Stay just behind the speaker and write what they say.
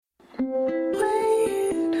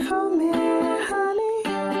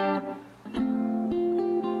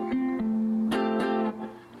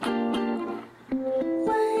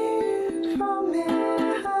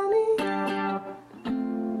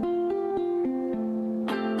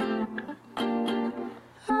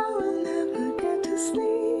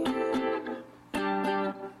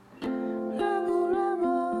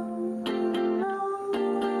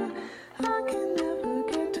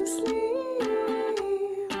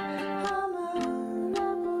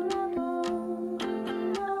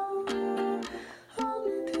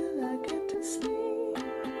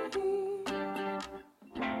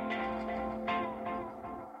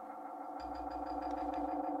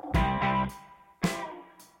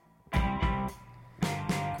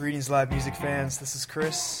Greetings, live music fans. This is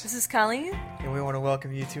Chris. This is Colleen. And we want to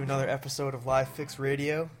welcome you to another episode of Live Fix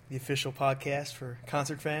Radio, the official podcast for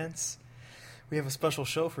concert fans. We have a special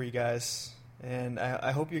show for you guys, and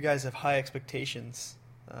I hope you guys have high expectations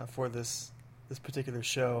for this particular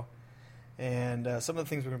show. And some of the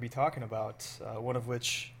things we're going to be talking about, one of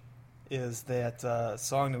which is that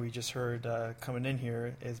song that we just heard coming in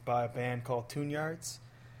here is by a band called Tune Yards,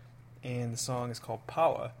 and the song is called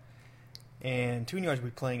Power. And Tune Yards will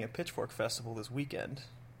be playing at Pitchfork Festival this weekend,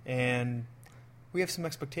 and we have some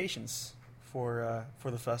expectations for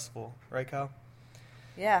the festival, right, Kyle?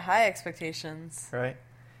 Yeah, high expectations. Right,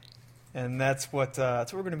 and that's what we're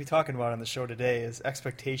going to be talking about on the show today is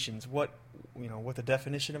expectations. What the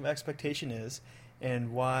definition of expectation is,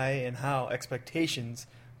 and why and how expectations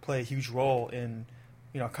play a huge role in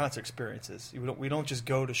concert experiences. We don't just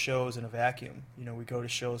go to shows in a vacuum. We go to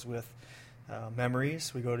shows with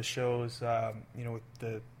memories. We go to shows, with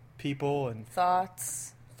the people and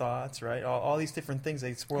thoughts, right? All these different things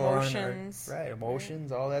they swirl around in our,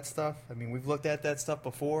 emotions, all that stuff. I mean, we've looked at that stuff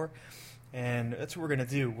before, and that's what we're going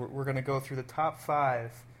to do. We're going to go through the top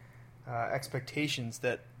 5 expectations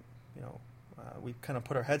that, we kind of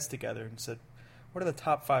put our heads together and said, what are the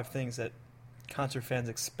top 5 things that concert fans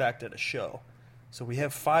expect at a show? So we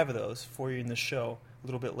have 5 of those for you in the show a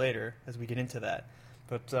little bit later as we get into that.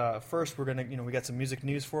 But first, we're gonna, we got some music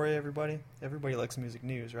news for you, everybody. Everybody likes music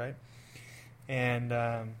news, right? And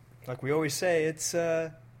like we always say, it's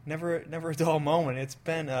never a dull moment. It's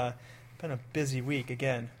been a busy week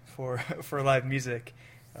again for live music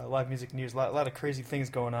news. A lot of crazy things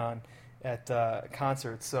going on at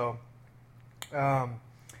concerts. So, and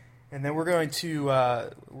then we're going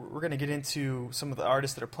to get into some of the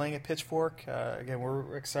artists that are playing at Pitchfork. Again,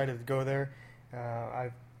 we're excited to go there.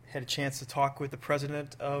 I've had a chance to talk with the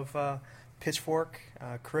president of Pitchfork,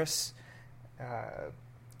 Chris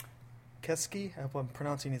Keski. I hope I'm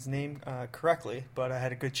pronouncing his name correctly, but I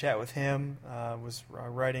had a good chat with him. Was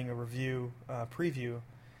writing a preview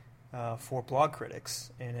for Blog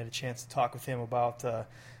Critics, and had a chance to talk with him about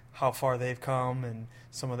how far they've come and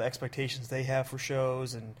some of the expectations they have for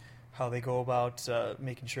shows and how they go about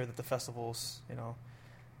making sure that the festival's,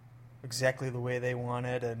 exactly the way they want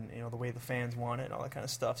it and, the way the fans want it and all that kind of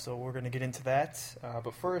stuff. So we're going to get into that.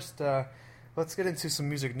 But first, let's get into some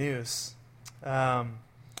music news. Here on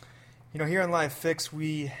Live Fix,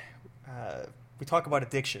 we talk about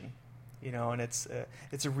addiction, and it's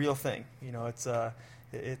a real thing. It's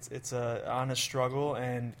a honest struggle.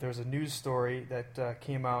 And there's a news story that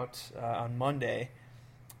came out on Monday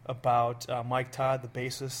about Mike Todd, the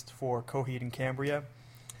bassist for Coheed and Cambria.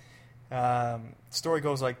 Story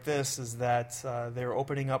goes like this, is that they were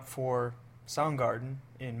opening up for Soundgarden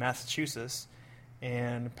in Massachusetts,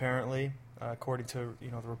 and apparently, according to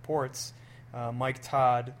the reports, Mike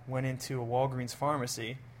Todd went into a Walgreens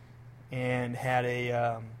pharmacy and had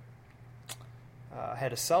a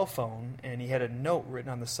cell phone, and he had a note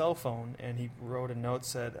written on the cell phone, and he wrote a note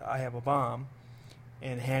said, "I have a bomb,"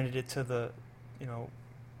 and handed it to the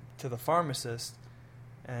pharmacist.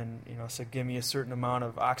 And said, give me a certain amount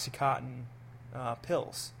of OxyContin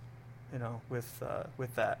pills, with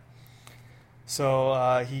that.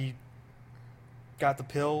 So he got the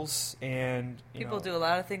pills, and people do a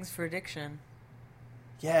lot of things for addiction.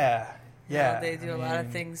 Yeah. They do a lot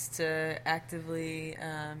of things to actively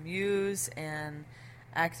use and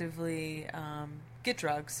actively get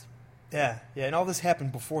drugs. Yeah, and all this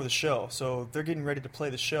happened before the show. So they're getting ready to play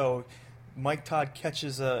the show. Mike Todd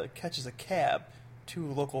catches a cab to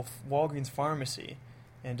a local Walgreens pharmacy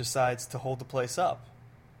and decides to hold the place up,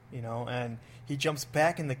 and he jumps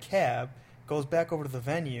back in the cab, goes back over to the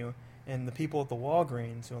venue, and the people at the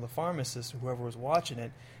Walgreens, the pharmacist, whoever was watching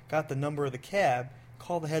it, got the number of the cab,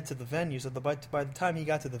 called ahead to the venue, so by the time he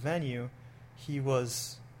got to the venue, he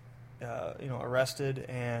was, arrested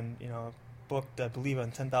and, booked, I believe,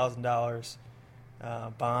 on $10,000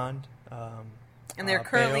 bond. And they're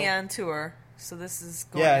currently on tour. So this is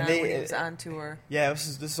going on when he was on tour. Yeah,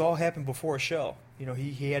 this all happened before a show.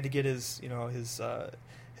 He had to get his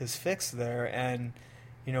his fix there, and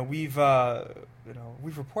we've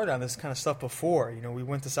reported on this kind of stuff before. We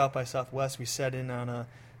went to South by Southwest. We sat in on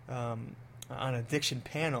an addiction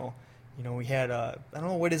panel. We had I don't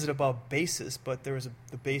know what is it about bassist, but there was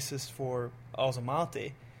the bassist for Alza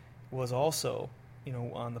Malte was also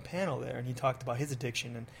on the panel there, and he talked about his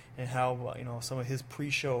addiction and how some of his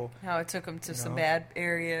pre-show, how it took him to some bad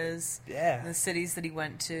areas, the cities that he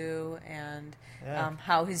went to, and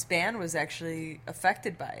how his band was actually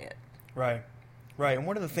affected by it. Right. And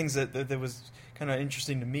one of the things that was kind of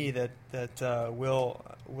interesting to me that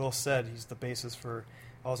Will said, he's the bassist for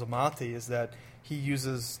Ozomathy is that he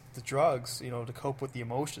uses the drugs, to cope with the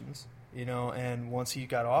emotions, and once he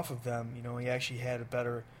got off of them, he actually had a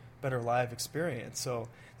better live experience. So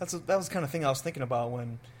that was the kind of thing I was thinking about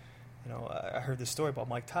when, I heard this story about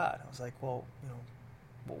Mike Todd. I was like, well,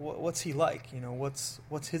 what's he like?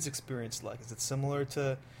 What's his experience like? Is it similar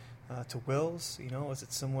to Will's? Is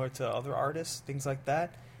it similar to other artists? Things like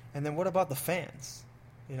that. And then what about the fans?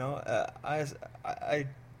 I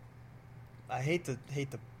hate to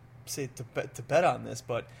say to bet on this,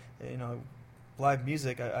 but live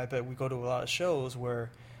music. I bet we go to a lot of shows where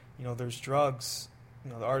there's drugs.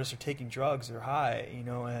 The artists are taking drugs. They're high.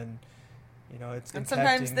 And it's and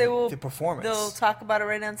sometimes they will the performance. They'll talk about it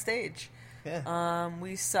right on stage. Yeah.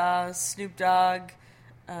 We saw Snoop Dogg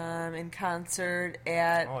in concert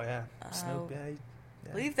at. Oh yeah, Snoop. Yeah.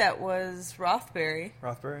 I believe that was Rothbury.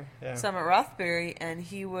 Yeah. Summit Rothbury, and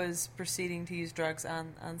he was proceeding to use drugs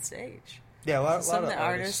on stage. Yeah, some of the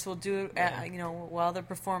artists will do it, while they're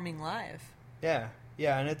performing live. Yeah,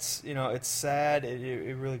 and it's it's sad.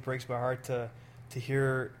 It really breaks my heart to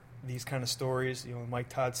hear these kind of stories. Mike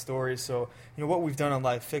Todd stories. So what we've done on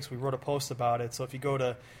Live Fix, we wrote a post about it. So if you go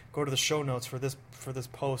to the show notes for this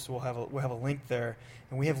post, we'll have a link there,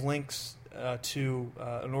 and we have links to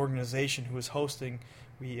an organization who is hosting.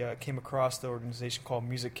 We came across the organization called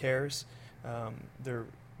Music Cares. They're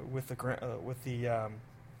with the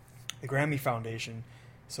Grammy Foundation.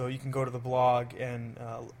 So you can go to the blog and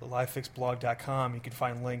livefixblog.com. You can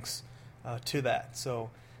find links to that.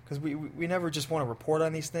 So because we never just want to report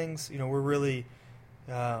on these things. We're really,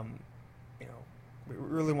 we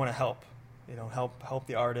really want to help. Help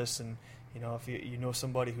the artists, and if you know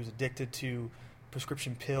somebody who's addicted to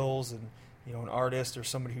prescription pills, and an artist or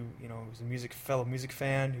somebody who who's a fellow music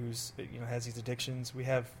fan who's has these addictions, we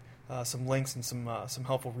have some links and some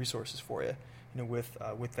helpful resources for you, with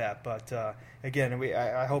that. But again,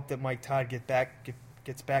 I hope that Mike Todd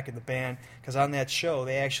gets back in the band, because on that show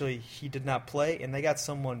he did not play, and they got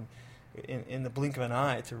someone in the blink of an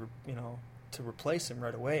eye to replace him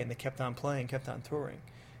right away, and they kept on playing, kept on touring,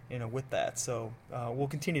 with that. So we'll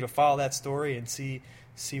continue to follow that story and see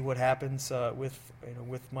what happens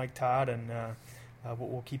with Mike Todd, and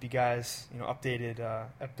we'll keep you guys updated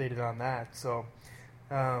on that. So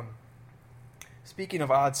speaking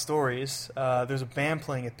of odd stories, there's a band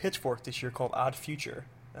playing at Pitchfork this year called Odd Future.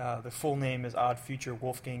 The full name is Odd Future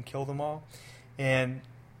Wolfgang Kill Them All, and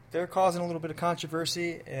they're causing a little bit of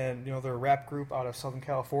controversy. And they're a rap group out of Southern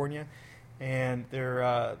California, and they're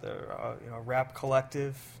a rap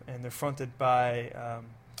collective, and they're fronted by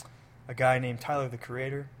a guy named Tyler the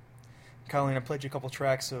Creator. Colleen, I played you a couple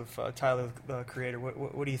tracks of Tyler the Creator.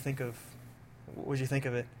 What do you think of? What did you think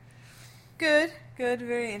of it? Good,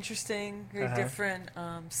 very interesting, very different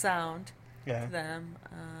sound to them.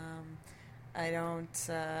 I don't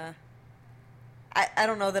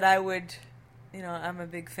know that I would, I'm a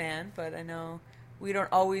big fan, but I know we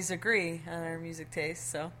don't always agree on our music taste,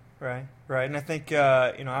 so. Right, and I think,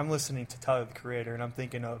 I'm listening to Tyler the Creator, and I'm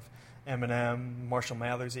thinking of Eminem, Marshall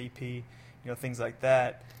Mathers EP, things like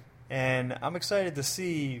that, and I'm excited to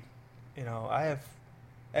see, I have,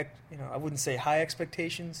 I wouldn't say high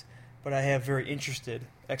expectations, but I have very interested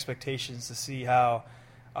expectations to see how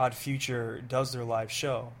Odd Future does their live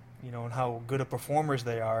show, and how good of performers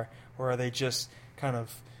they are, or are they just kind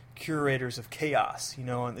of curators of chaos,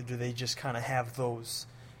 and do they just kind of have those,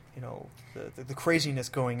 the craziness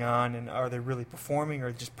going on, and are they really performing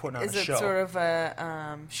or just putting on a show? Is it sort of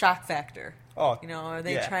a shock factor? Oh, are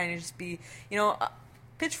they trying to just be,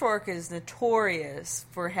 Pitchfork is notorious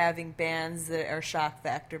for having bands that are shock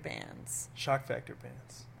factor bands. Shock factor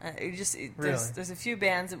bands. Really? There's a few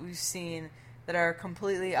bands that we've seen that are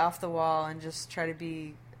completely off the wall and just try to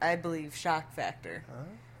be, I believe, shock factor.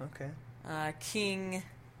 Okay. King.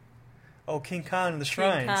 Oh, King Khan and the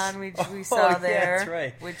Shrines. King Khan we saw there. Yeah, that's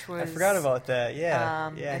right. Which was, I forgot about that. Yeah.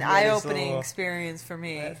 An eye-opening experience for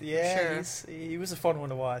me. Yeah, for sure. He was a fun one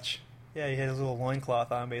to watch. Yeah, he had his little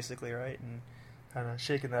loincloth on, basically, right? And kind of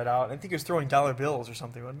shaking that out. I think he was throwing dollar bills or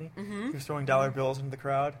something, wasn't he? Mm-hmm. He was throwing dollar bills into the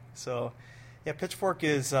crowd. So, yeah, Pitchfork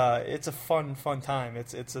is it's a fun time.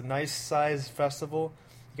 It's a nice size festival.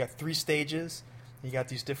 You got 3 stages. You got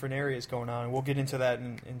these different areas going on, and we'll get into that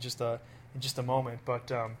in just a moment.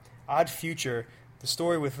 But Odd Future, the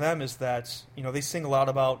story with them is that they sing a lot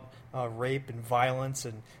about rape and violence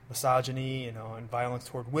and misogyny, and violence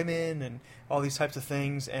toward women and all these types of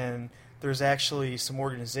things. And there's actually some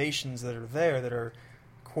organizations that are there that are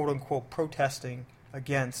quote unquote protesting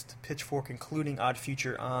against Pitchfork including Odd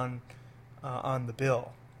Future on the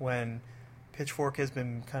bill, when Pitchfork has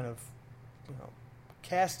been kind of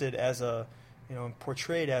casted as a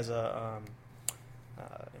portrayed as a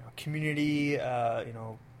community,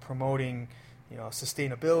 promoting,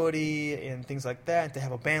 sustainability and things like that. And to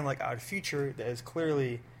have a band like Odd Future that is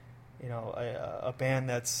clearly, a band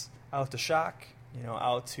that's out to shock,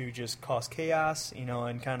 out to just cause chaos,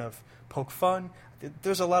 and kind of poke fun.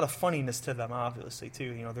 There's a lot of funniness to them, obviously,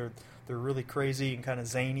 too. They're really crazy and kind of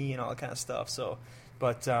zany and all that kind of stuff. So,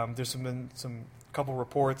 but there's been some couple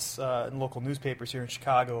reports in local newspapers here in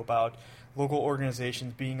Chicago about local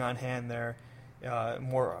organizations being on hand there,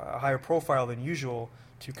 higher profile than usual,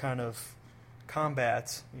 to kind of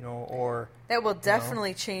combat, or that will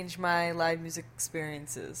definitely change my live music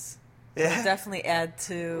experiences. Yeah. It'll definitely add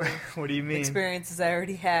to what do you mean? Experiences I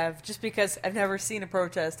already have, just because I've never seen a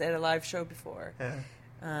protest at a live show before. Yeah.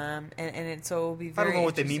 So it will be very I don't know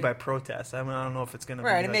what they mean by protest. I don't know if it's going to be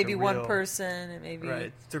right. It may be one person. It may be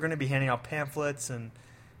right. They're going to be handing out pamphlets and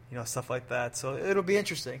stuff like that. So it'll be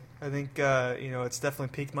interesting. I think it's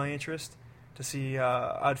definitely piqued my interest to see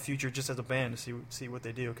Odd Future just as a band, to see what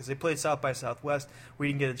they do, because they played South by Southwest. We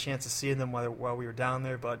didn't get a chance to see them while we were down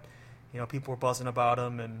there, but people were buzzing about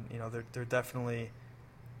them, and they're definitely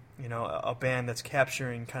a band that's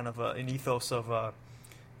capturing kind of an ethos of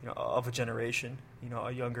of a generation,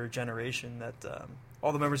 a younger generation that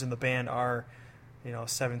all the members in the band are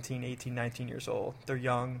 17, 18, 19 years old. They're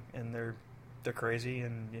young and they're crazy,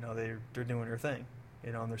 and they're doing their thing,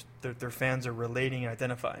 and their fans are relating and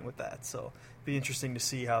identifying with that. So it'd be interesting to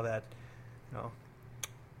see how that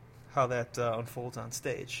unfolds on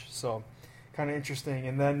stage. So kind of interesting.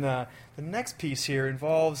 And then the next piece here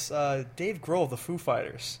involves Dave Grohl of the Foo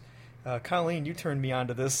Fighters. Colleen, you turned me on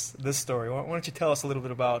to this story. Why don't you tell us a little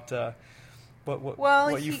bit about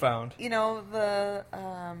what you found?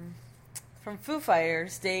 From Foo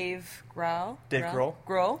Fighters, Dave Grohl.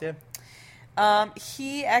 Grohl. Yeah.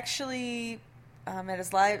 He actually at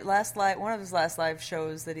his one of his last live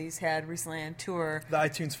shows that he's had recently on tour, the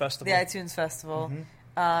iTunes Festival.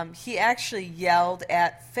 Mm-hmm. He actually yelled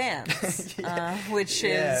at fans, which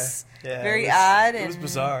is very odd. It was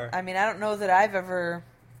bizarre. I mean, I don't know that I've ever.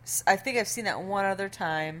 I think I've seen that one other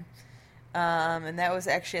time, and that was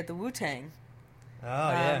actually at the Wu-Tang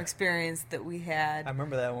experience that we had. I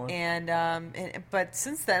remember that one. And but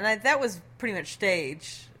since then, that was pretty much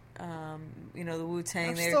staged. The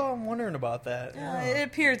Wu-Tang. I'm wondering about that. It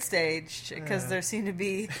appeared staged because there seemed to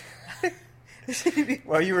be.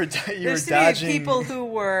 Well, you were dodging people who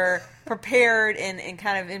were prepared and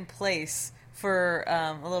kind of in place for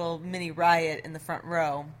a little mini riot in the front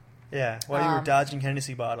row. Yeah, while you were dodging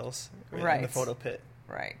Hennessy bottles in the photo pit.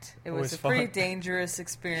 Right. It was a pretty dangerous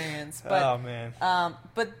experience. But, oh, man.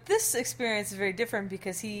 But this experience is very different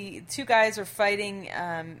because two guys are fighting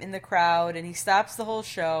in the crowd, and he stops the whole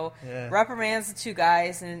show, reprimands the two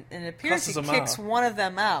guys, and it appears he kicks one of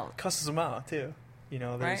them out. Cusses them out, too.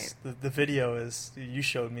 There's the video is, you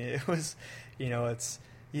showed me, it was, it's,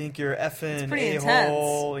 you think you're effing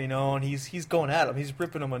a-hole, and he's going at him. He's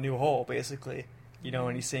ripping him a new hole, basically.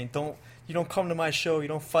 And he's saying, you don't come to my show, you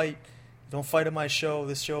don't fight at my show.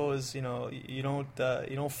 This show is, you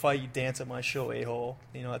don't fight, you dance at my show, a-hole.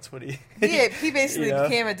 That's what he... he basically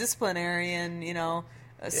became a disciplinarian,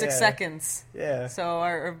 6 seconds. Yeah. So,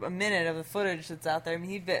 or a minute of the footage that's out there. I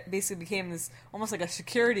mean, he basically became this, almost like a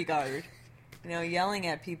security guard, yelling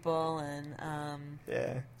at people and...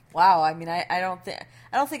 Wow, I mean, I don't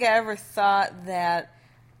think I ever thought that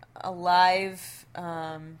a live...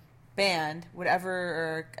 band would ever,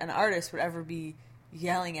 or an artist would ever be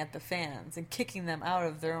yelling at the fans and kicking them out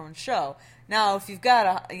of their own show. Now, if you've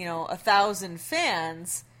got 1,000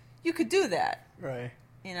 fans, you could do that, right?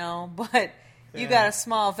 But you got a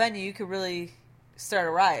small venue, you could really start a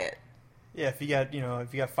riot. Yeah, if you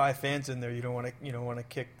got 5 fans in there, you don't want to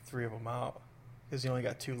kick 3 of them out because you only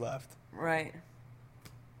got 2 left, right?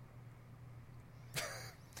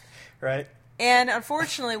 Right. And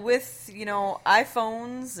unfortunately, with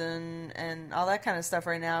iPhones and all that kind of stuff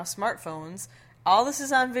right now, smartphones, all this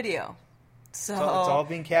is on video. So it's all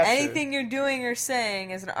being captured. Anything you're doing or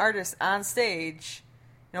saying as an artist on stage,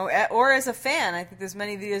 or as a fan, I think there's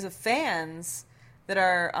many videos of fans that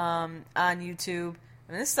are on YouTube.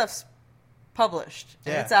 I mean, this stuff's published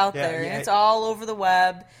and it's out there and it's all over the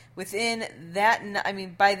web. Within that,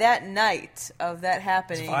 by that night of that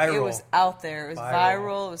happening, it was out there. It was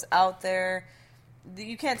viral. It was out there.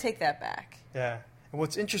 You can't take that back. Yeah. And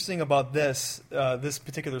what's interesting about this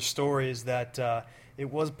particular story is that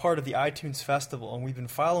it was part of the iTunes Festival, and we've been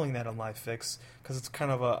following that on LiveFix because it's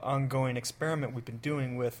kind of an ongoing experiment we've been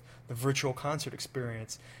doing with the virtual concert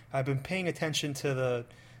experience. I've been paying attention to the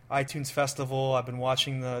iTunes Festival. I've been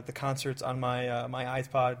watching the concerts on my my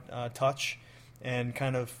iPod Touch, and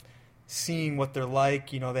kind of seeing what they're like.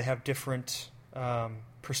 They have different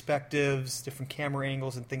perspectives, different camera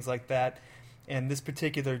angles, and things like that. And this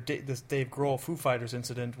particular this Dave Grohl Foo Fighters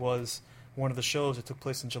incident was one of the shows that took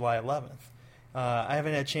place on July 11th. I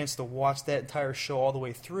haven't had a chance to watch that entire show all the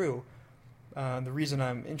way through. The reason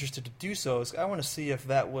I'm interested to do so is I want to see if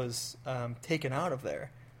that was taken out of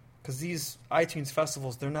there. Because these iTunes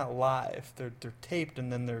festivals, they're not live. They're taped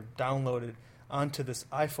and then they're downloaded onto this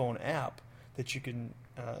iPhone app that you can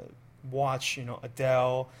watch,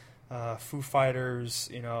 Adele, Foo Fighters,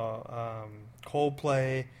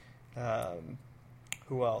 Coldplay,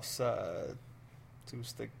 who else?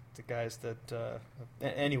 Who's the guys that...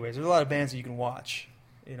 anyways, there's a lot of bands that you can watch,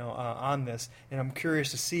 on this. And I'm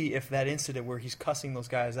curious to see if that incident where he's cussing those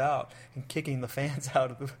guys out and kicking the fans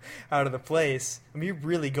out of the place, I mean, he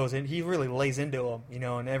really goes in, he really lays into them,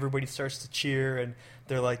 and everybody starts to cheer, and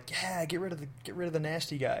they're like, yeah, get rid of the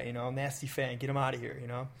nasty guy, nasty fan, get him out of here,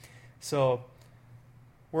 So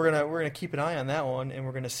we're gonna keep an eye on that one, and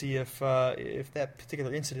we're gonna see if that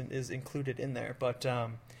particular incident is included in there. But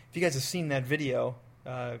if you guys have seen that video,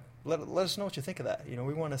 let us know what you think of that.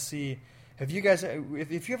 We want to see. Have you guys?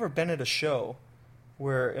 If you ever been at a show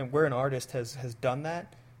where an artist has done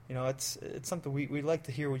that, it's something we'd like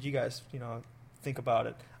to hear what you guys think about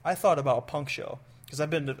it. I thought about a punk show because I've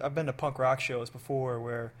been to punk rock shows before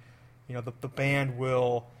where the band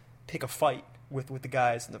will pick a fight with the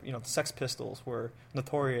guys. The Sex Pistols were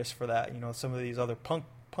notorious for that. Some of these other punk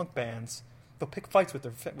bands, they'll pick fights with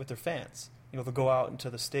their fans. They'll go out into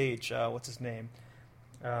the stage. What's his name?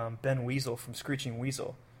 Ben Weasel from Screeching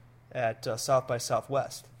Weasel at South by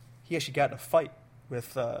Southwest. He actually got in a fight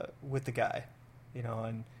with the guy,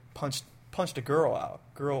 and punched a girl out.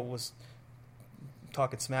 Girl was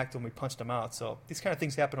talking smack to him. We punched him out. So these kind of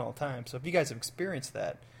things happen all the time. So if you guys have experienced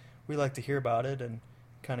that, we'd like to hear about it and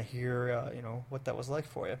kind of hear what that was like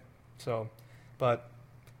for you. So, but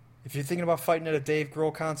if you're thinking about fighting at a Dave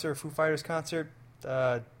Grohl concert, or Foo Fighters concert,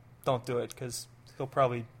 don't do it because he'll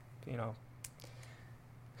probably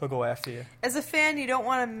he'll go after you. As a fan, you don't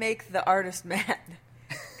want to make the artist mad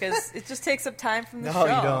because it just takes up time from the show.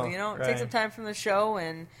 No, you don't. It takes up time from the show,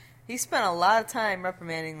 and he spent a lot of time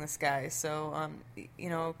reprimanding this guy. So,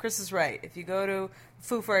 Chris is right. If you go to a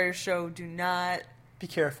Foo Fighters show, do not... Be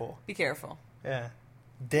careful. Be careful. Yeah.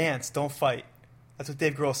 Dance, don't fight. That's what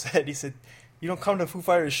Dave Grohl said. He said, you don't come to a Foo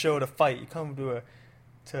Fighters show to fight. You come to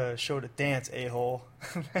a show to dance, a-hole.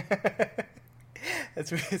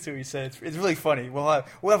 That's what he said. It's really funny. We'll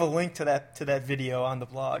have a link to that video on the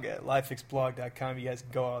blog at livefixblog.com. You guys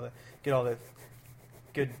can go get all the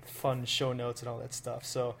good fun show notes and all that stuff.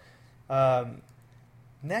 So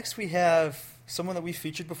next we have someone that we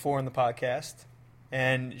featured before in the podcast,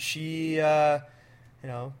 and she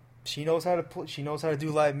she knows how to do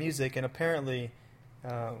live music, and apparently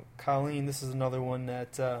Colleen, this is another one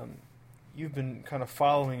that you've been kind of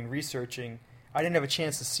following and researching. I didn't have a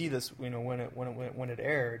chance to see this, when it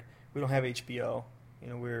aired. We don't have HBO.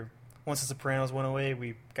 Once The Sopranos went away,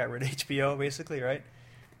 we got rid of HBO, basically, right?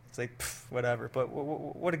 It's like whatever. But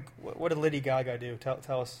what did Lady Gaga do?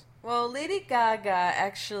 Tell us. Well, Lady Gaga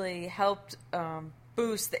actually helped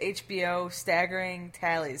boost the HBO staggering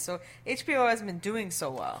tallies. So HBO hasn't been doing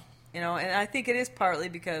so well, and I think it is partly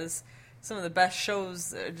because some of the best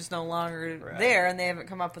shows are just no longer there, and they haven't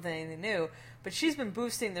come up with anything new. But she's been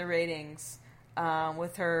boosting the ratings.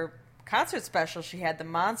 With her concert special, she had the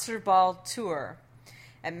Monster Ball Tour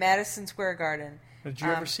at Madison Square Garden. Did you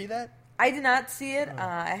ever see that? I did not see it.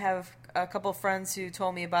 I have a couple of friends who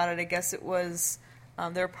told me about it. I guess it was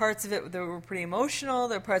there were parts of it that were pretty emotional.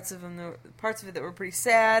 There were parts of it that were pretty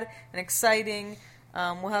sad and exciting.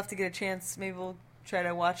 We'll have to get a chance. Maybe we'll try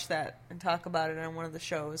to watch that and talk about it on one of the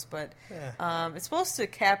shows. But it's supposed to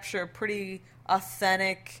capture a pretty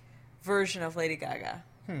authentic version of Lady Gaga.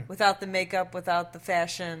 Without the makeup, without the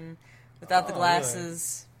fashion, without the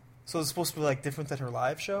glasses. Really? So it's supposed to be like different than her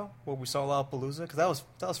live show, what we saw at Lollapalooza? Because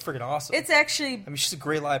that was freaking awesome. It's actually... I mean, she's a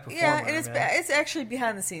great live performer. Yeah, it's actually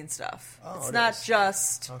behind-the-scenes stuff. It's not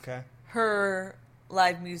just her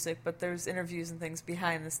live music, but there's interviews and things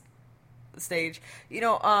behind the stage.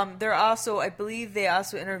 They're also... I believe they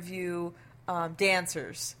also interview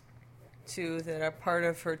dancers, too, that are part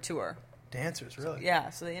of her tour. Dancers, really? Yeah,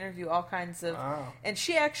 so they interview all kinds of... Wow. And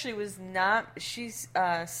she actually was not... She's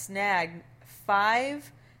snagged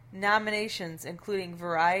 5 nominations, including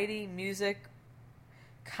variety, music,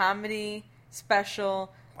 comedy,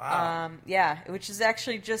 special. Wow. Which is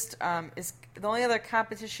actually just... is the only other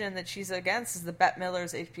competition that she's against is the Bette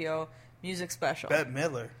Midler's HBO music special. Bette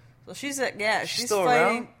Midler? So she's still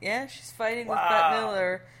fighting... around? Yeah, she's fighting with Bette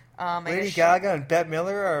Midler. Lady Gaga and Bette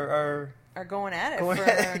Midler are going at it for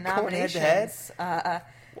nominations. Going head to head?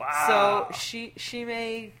 Wow. So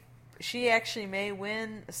she actually may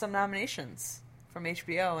win some nominations from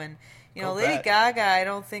HBO. And, Lady Gaga, I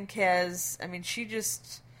don't think has, I mean, she's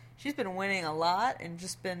been winning a lot and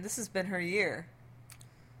this has been her year.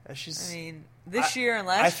 This year and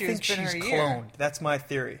last year has been her year. I think she's cloned. That's my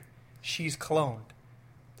theory. She's cloned.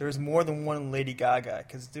 There's more than one Lady Gaga,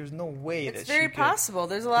 because there's no way it's very possible.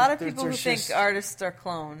 There's a lot of people who think artists are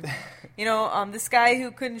cloned. This guy who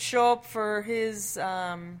couldn't show up for his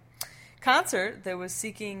concert that was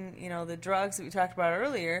seeking, the drugs that we talked about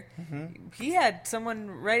earlier. Mm-hmm. He had someone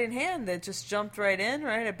right in hand that just jumped right in,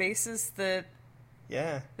 right? A bassist that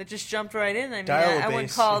just jumped right in. I mean, I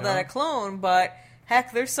wouldn't call that a clone, but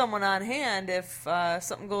heck, there's someone on hand if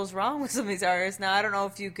something goes wrong with some of these artists. Now, I don't know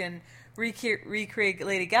if you can recreate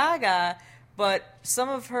Lady Gaga, but some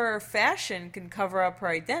of her fashion can cover up her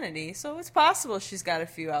identity, so it's possible she's got a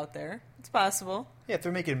few out there. It's possible. Yeah, if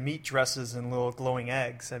they're making meat dresses and little glowing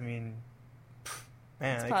eggs, I mean,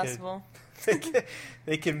 man, it's possible.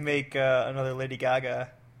 They can make another Lady Gaga.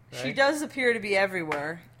 Right? She does appear to be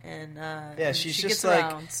everywhere, and she's she just gets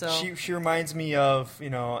around. So she reminds me of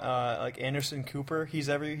like Anderson Cooper. He's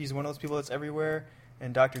one of those people that's everywhere,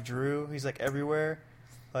 and Dr. Drew. He's like everywhere.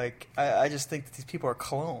 Like, I just think that these people are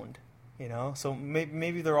cloned, So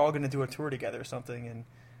maybe they're all going to do a tour together or something, and,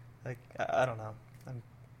 like, I don't know. I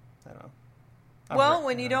don't know.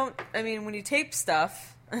 When you tape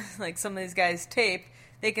stuff, like some of these guys tape,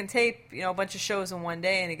 they can tape, a bunch of shows in one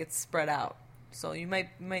day and it gets spread out. So there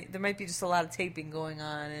might be just a lot of taping going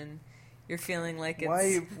on, and you're feeling like it's...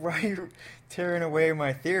 Why are you tearing away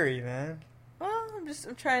my theory, man? Well,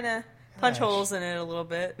 I'm trying to punch holes in it a little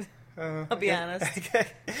bit. I'll be honest.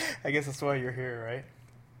 I guess that's why you're here, right?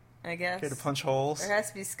 I guess. Okay, to punch holes. There has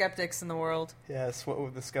to be skeptics in the world. Yes, what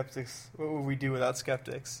would we do without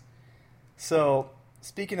skeptics? So,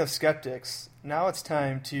 speaking of skeptics, now it's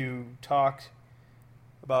time to talk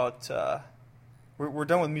about... we're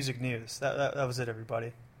done with music news. That was it,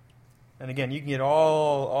 everybody. And again, you can get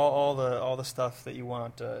all the stuff that you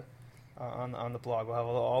want on the blog. We'll have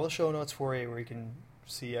all the show notes for you where you can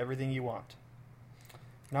see everything you want.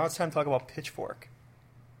 Now it's time to talk about Pitchfork.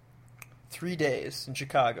 3 days in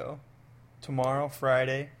Chicago. Tomorrow,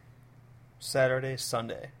 Friday, Saturday,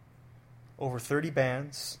 Sunday. Over 30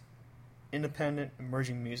 bands. Independent,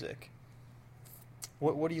 emerging music.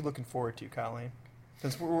 What are you looking forward to, Colleen?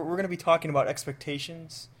 Since we're going to be talking about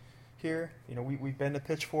expectations here. We've been to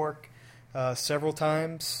Pitchfork several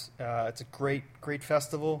times. It's a great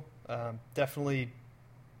festival. Definitely...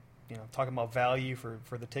 talking about value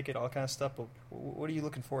for the ticket, all kind of stuff. But what are you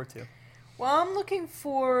looking forward to? Well, I'm looking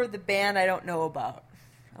for the band I don't know about.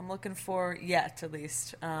 I'm looking for, yet at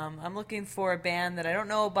least. I'm looking for a band that I don't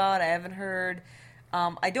know about, I haven't heard.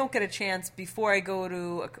 I don't get a chance before I go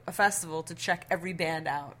to a festival to check every band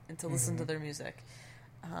out and to listen to their music.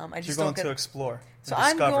 You're going to explore. So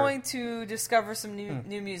I'm going to discover some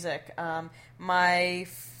new music. My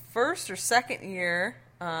first or second year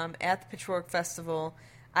at the Pitchfork Festival,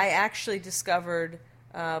 I actually discovered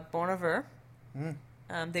Bon Iver.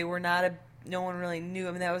 They were no one really knew.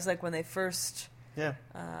 I mean, that was like when they first kind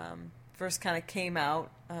of came out.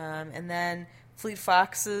 And then Fleet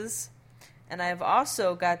Foxes. And I've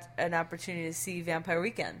also got an opportunity to see Vampire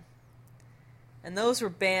Weekend. And those were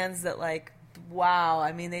bands that, like, wow.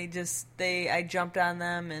 I mean, I jumped on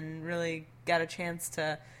them and really got a chance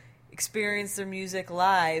to experience their music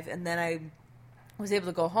live. And then I was able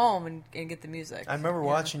to go home and get the music. I remember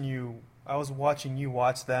watching you. I was watching you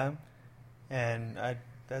watch them, and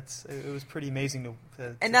it was pretty amazing to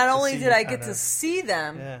and not only did I get to see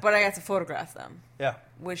them, but I got to photograph them. Yeah,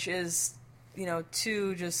 which is I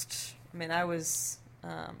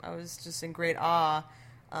was just in great awe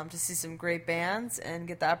to see some great bands and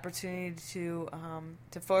get the opportunity to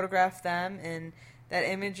photograph them, and that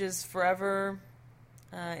image is forever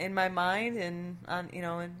in my mind and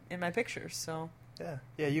in my pictures. So.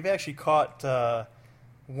 Yeah. You've actually caught a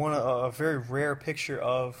very rare picture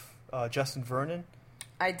of Justin Vernon.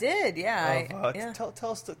 I did, yeah.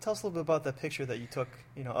 Tell us a little bit about the picture that you took,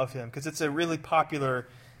 of him, because it's a really popular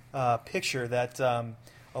picture that a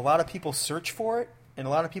lot of people search for it, and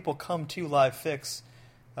a lot of people come to Live Fix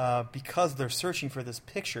because they're searching for this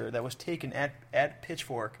picture that was taken at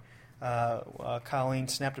Pitchfork. Colleen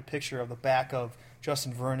snapped a picture of the back of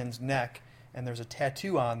Justin Vernon's neck, and there's a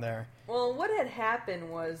tattoo on there. Well, what had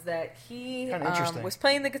happened was that he was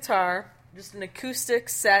playing the guitar, just an acoustic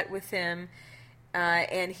set with him,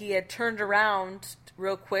 and he had turned around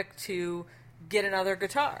real quick to get another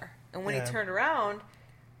guitar. And when he turned around,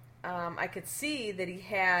 I could see that he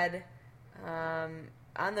had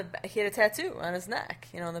he had a tattoo on his neck,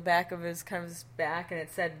 on the back of his back, and it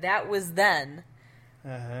said, "That was then."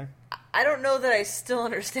 Uh-huh. I don't know that I still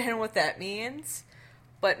understand what that means,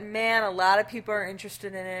 but man, a lot of people are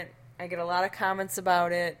interested in it. I get a lot of comments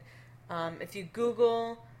about it. If you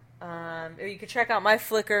Google, or you can check out my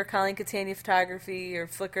Flickr, Colleen Catania Photography, or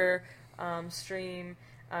Flickr stream.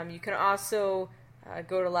 You can also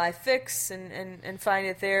go to LiveFix and find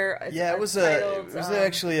it there. Yeah, it was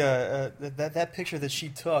actually that picture that she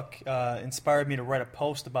took inspired me to write a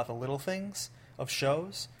post about the little things of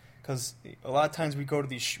shows, because a lot of times we go to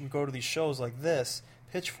these shows like this,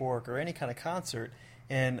 Pitchfork, or any kind of concert,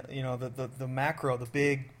 and the macro, the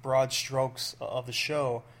big broad strokes of the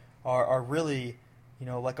show are really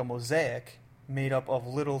like a mosaic made up of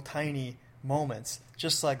little tiny moments,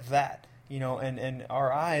 just like that, and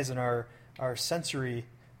our eyes and our sensory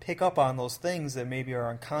pick up on those things that maybe are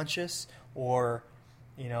unconscious or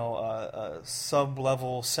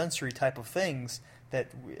sub-level sensory type of things that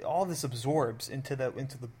all this absorbs into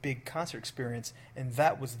the big concert experience. And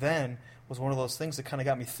that was one of those things that kind of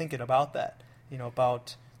got me thinking about that,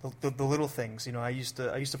 about the little things. I used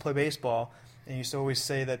to play baseball, and used to always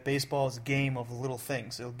say that baseball is a game of little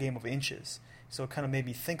things, a game of inches. So it kind of made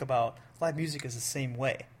me think about live music is the same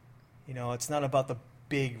way. It's not about the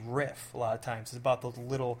big riff a lot of times. It's about those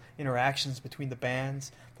little interactions between the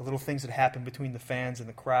bands, the little things that happen between the fans and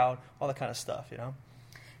the crowd, all that kind of stuff,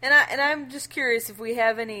 And I'm just curious if we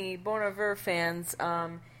have any Bon Iver fans.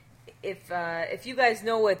 If you guys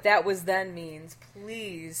know what "that was then" means,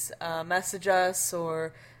 please message us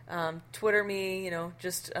or Twitter me.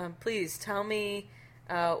 Please tell me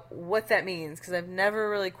what that means, because I've never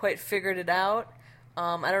really quite figured it out.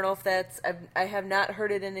 I don't know if I have not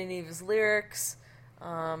heard it in any of his lyrics.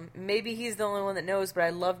 Maybe he's the only one that knows, but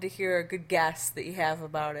I'd love to hear a good guess that you have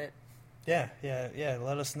about it. Yeah.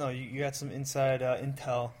 Let us know. You got some inside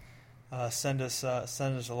intel. Send us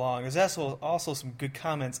along. There's also some good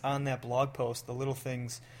comments on that blog post, The Little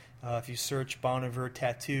Things. If you search Bon Iver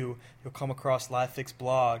Tattoo, you'll come across LiveFix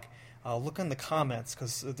blog. Look in the comments,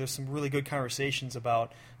 because there's some really good conversations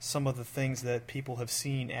about some of the things that people have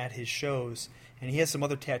seen at his shows. And he has some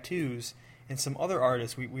other tattoos and some other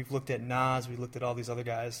artists. We've looked at Nas, we looked at all these other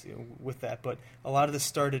guys with that. But a lot of this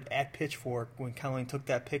started at Pitchfork when Colleen took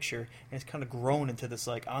that picture, and it's kind of grown into this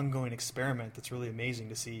ongoing experiment that's really amazing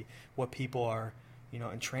to see what people are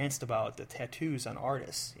entranced about, the tattoos on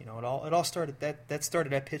artists. It all started that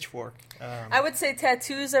started at Pitchfork. I would say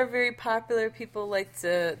tattoos are very popular. People like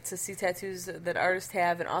to see tattoos that artists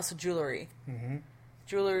have, and also jewelry. Mm-hmm.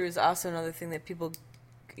 Jewelry is also another thing that people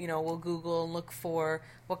will Google and look for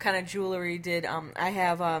what kind of jewelry did. I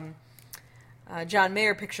have a John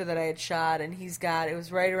Mayer picture that I had shot, and it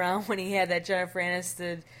was right around when he had that Jennifer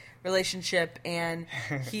Aniston relationship, and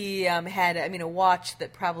he had a watch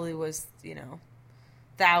that probably was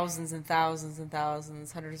thousands and thousands and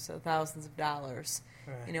thousands, hundreds of thousands of dollars.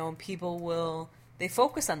 Right. And people they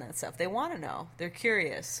focus on that stuff. They want to know. They're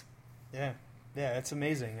curious. Yeah, it's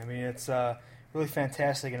amazing. It's really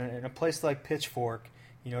fantastic. And in a place like Pitchfork,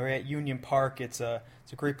 at Union Park, it's a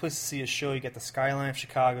great place to see a show. You get the skyline of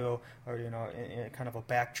Chicago, or in kind of a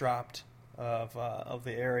backdrop of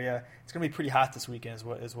the area. It's going to be pretty hot this weekend,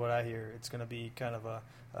 is what I hear. It's going to be kind of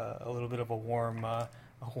a little bit of a warm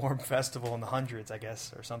festival in the hundreds, I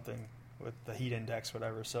guess, or something with the heat index,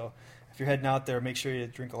 whatever. So if you're heading out there, make sure you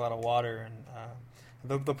drink a lot of water,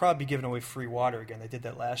 and they'll probably be giving away free water again. They did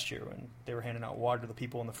that last year when they were handing out water to the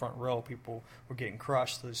people in the front row. People were getting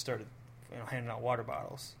crushed, so they started handing out water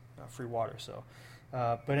bottles, free water. So,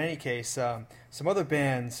 but in any case, some other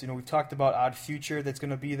bands. We've talked about Odd Future that's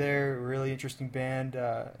going to be there. A really interesting band.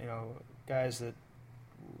 Guys that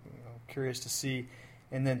curious to see.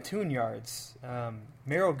 And then Tune Yards.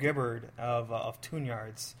 Meryl Gibbard of Tune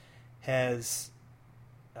Yards has.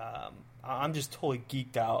 I'm just totally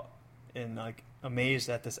geeked out and amazed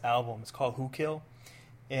at this album. It's called Who Kill,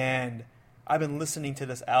 and I've been listening to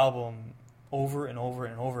this album over and over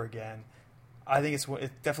and over again. I think it's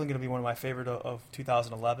definitely going to be one of my favorite of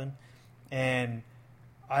 2011, and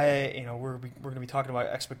we're going to be talking about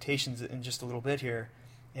expectations in just a little bit here,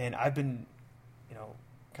 and I've been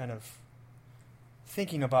kind of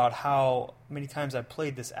thinking about how many times I've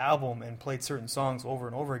played this album and played certain songs over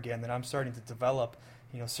and over again, that I'm starting to develop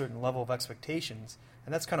a certain level of expectations,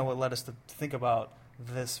 and that's kind of what led us to think about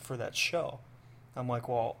this for that show. I'm like,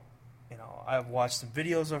 well, I've watched some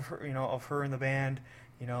videos of her, of her in the band,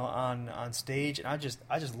 on stage, and I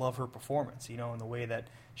just love her performance, in the way that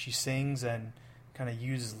she sings and kind of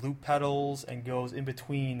uses loop pedals and goes in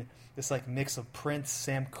between this mix of Prince,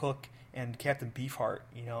 Sam Cooke, and Captain Beefheart,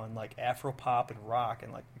 and like Afro pop and rock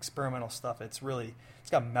and like experimental stuff. It's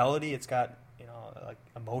got melody, it's got like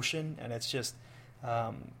emotion, and it's just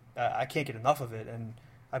I can't get enough of it. And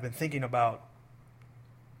I've been thinking about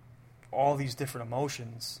all these different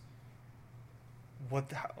emotions.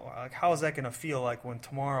 How is that going to feel like when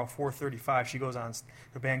tomorrow 4:35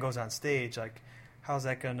 the band goes on stage? Like, how's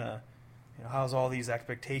that gonna, how's all these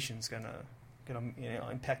expectations gonna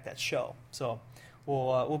impact that show? So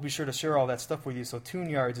we'll be sure to share all that stuff with you. So Tune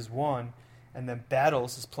Yards is one, and then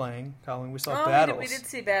Battles is playing. Colin, we saw Battles. We did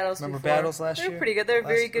see Battles. Remember before. Battles last year? They're pretty good. They're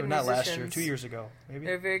very good musicians. Not last year, 2 years ago, maybe.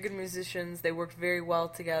 They're very good musicians. They worked very well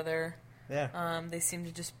together. Yeah. They seem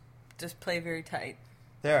to just play very tight.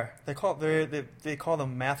 They call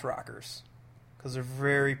them math rockers because they're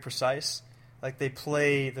very precise. Like, they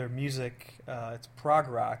play their music, it's prog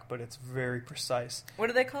rock, but it's very precise. What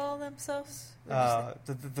do they call themselves?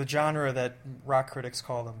 The genre that rock critics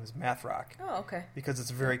call them is math rock. Oh, okay. Because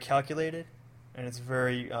it's very calculated and it's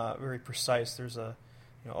very very precise. There's a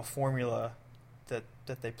formula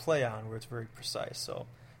that they play on where it's very precise. So,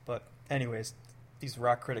 but anyways, these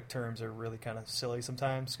rock critic terms are really kind of silly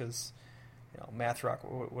sometimes because math rock.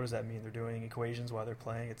 What does that mean? They're doing equations while they're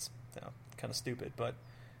playing. It's kind of stupid, but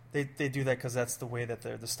they do that because that's the way that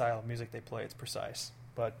the style of music they play. It's precise.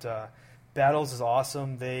 But Battles is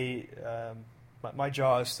awesome. They my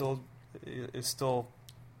jaw is still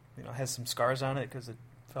has some scars on it because it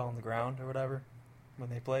fell on the ground or whatever when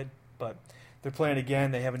they played. But they're playing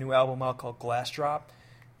again. They have a new album out called Glass Drop,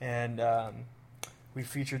 and we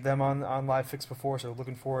featured them on Live Fix before, so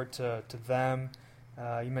looking forward to them.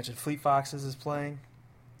 You mentioned Fleet Foxes is playing.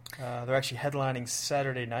 They're actually headlining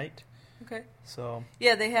Saturday night. Okay. So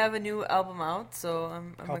yeah, they have a new album out, so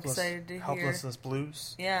I'm excited to hear. Helplessness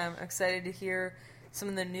Blues. Yeah, I'm excited to hear some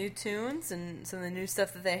of the new tunes and some of the new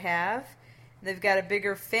stuff that they have. They've got a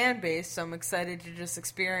bigger fan base, so I'm excited to just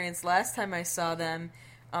experience. Last time I saw them,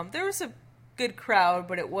 there was a good crowd,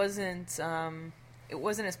 but it wasn't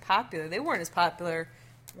as popular. They weren't as popular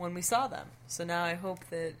when we saw them. So now I hope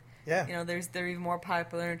that they're even more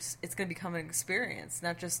popular. It's going to become an experience,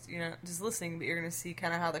 not just just listening, but you're going to see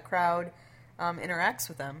kind of how the crowd interacts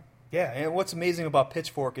with them. Yeah, and what's amazing about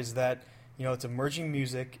Pitchfork is that it's emerging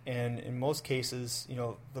music, and in most cases,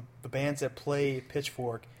 the bands that play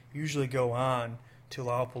Pitchfork usually go on to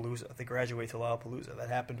Lollapalooza. They graduate to Lollapalooza. That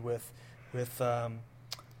happened with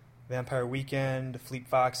Vampire Weekend, Fleet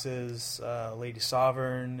Foxes, Lady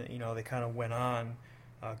Sovereign. They kind of went on.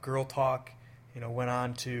 Girl Talk, went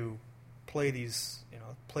on to play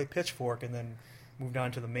play Pitchfork, and then moved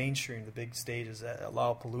on to the mainstream, the big stages at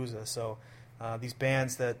Lollapalooza. So these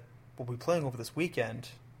bands that will be playing over this weekend,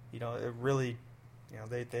 it really,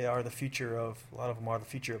 they are the future of, a lot of them are the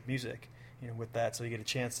future of music, with that. So you get a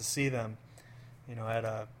chance to see them, at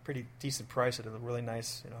a pretty decent price at a really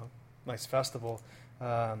nice, nice festival.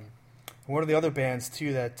 One of the other bands,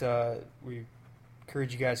 too, that we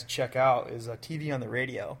encourage you guys to check out is TV on the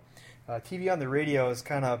Radio. TV on the Radio is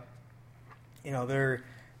kind of, they're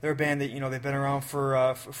a band that, they've been around for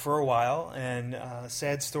a while, and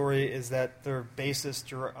sad story is that their bassist,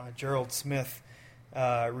 Gerald Smith,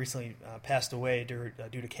 recently passed away due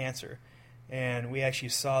to cancer. And we actually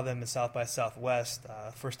saw them at South by Southwest.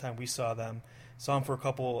 First time we saw them for a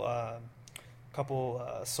couple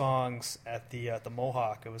songs at the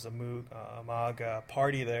Mohawk. It was a Moog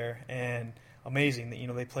party there, and amazing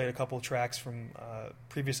that they played a couple tracks from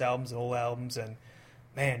previous albums and old albums, and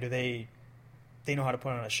man, do they know how to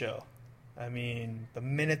put on a show. I mean, the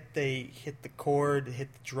minute they hit the chord,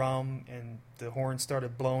 hit the drum, and the horn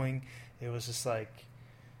started blowing, it was just like,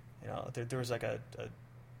 there was like a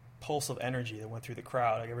pulse of energy that went through the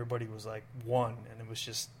crowd. Like, everybody was like one, and it was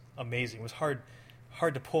just amazing. It was hard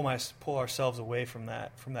to pull ourselves away from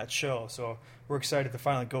that show. So we're excited to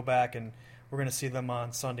finally go back, and we're going to see them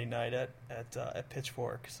on Sunday night at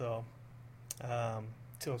Pitchfork. So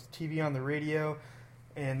it's TV on the Radio,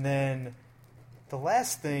 and then the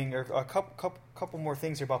last thing, or a couple more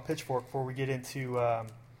things here about Pitchfork before we get into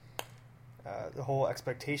the whole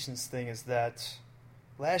expectations thing, is that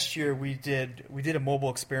last year we did a mobile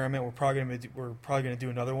experiment. We're probably going to do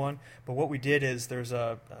another one. But what we did is there's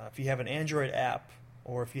if you have an Android app,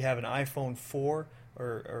 or if you have an iPhone 4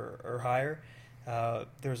 or higher,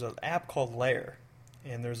 there's an app called Layer,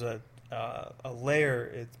 and there's a Layer.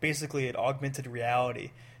 It's basically an augmented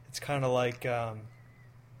reality. It's kind of like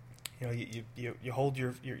you hold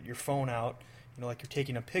your phone out, like you're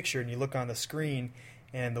taking a picture, and you look on the screen,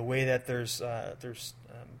 and the way that there's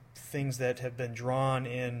things that have been drawn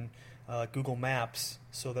in Google Maps,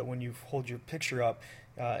 so that when you hold your picture up,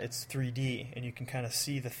 it's 3D, and you can kind of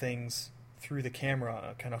see the things through the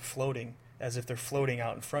camera, kind of floating as if they're floating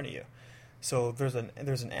out in front of you. So there's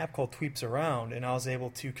an app called Tweeps Around, and I was able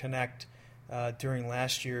to connect during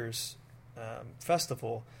last year's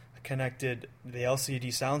festival. I connected the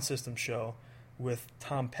LCD Sound System show with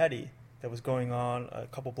Tom Petty that was going on a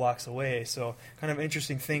couple blocks away. So kind of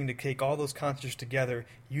interesting thing to take all those concerts together,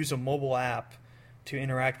 use a mobile app to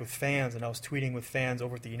interact with fans, and I was tweeting with fans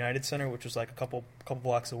over at the United Center, which was like a couple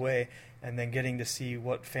blocks away, and then getting to see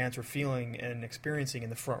what fans were feeling and experiencing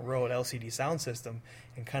in the front row at LCD Sound System,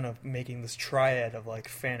 and kind of making this triad of like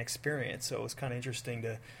fan experience. So it was kind of interesting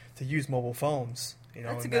to use mobile phones.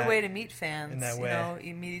 That's a good way to meet fans. In that way,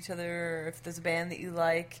 you meet each other. If there's a band that you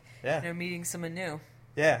like, meeting someone new.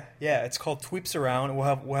 Yeah. It's called Tweeps Around.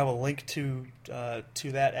 We'll have a link to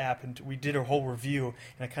that app, and we did a whole review,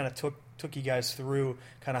 and I kind of took you guys through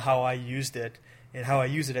kind of how I used it, and how I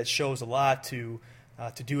use it at shows a lot to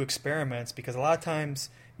do experiments, because a lot of times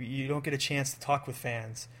you don't get a chance to talk with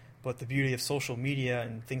fans. But the beauty of social media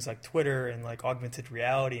and things like Twitter and like augmented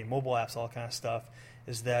reality and mobile apps, all that kind of stuff,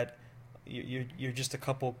 is that you're just a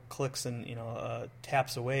couple clicks and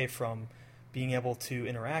taps away from being able to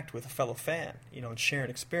interact with a fellow fan, and share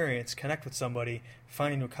an experience, connect with somebody,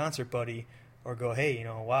 find a new concert buddy, or go, hey,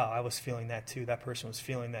 wow, I was feeling that too. That person was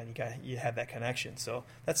feeling that. And you have that connection. So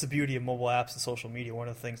that's the beauty of mobile apps and social media. One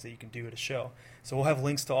of the things that you can do at a show. So we'll have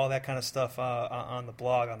links to all that kind of stuff on the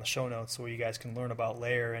blog, on the show notes, where you guys can learn about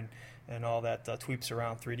Layer and all that Tweeps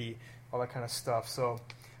Around 3D, all that kind of stuff. So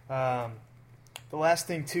the last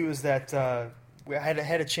thing too is that I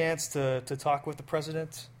had a chance to talk with the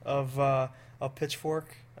president of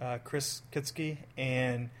Pitchfork, Chris Kitsky,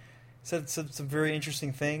 and said some very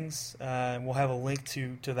interesting things. And we'll have a link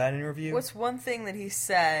to that interview. What's one thing that he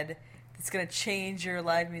said that's going to change your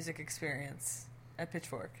live music experience at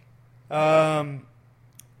Pitchfork? Well,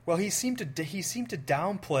 he seemed to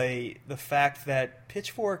downplay the fact that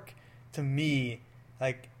Pitchfork, to me,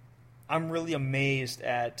 like, I'm really amazed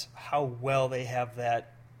at how well they have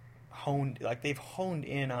that honed. Like, they've honed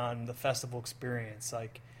in on the festival experience.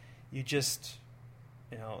 Like, you just,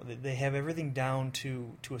 they have everything down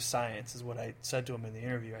to a science, is what I said to him in the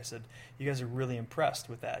interview. I said, you guys are really impressed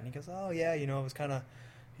with that. And he goes, oh yeah, it was kind of,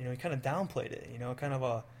 he kind of downplayed it. Kind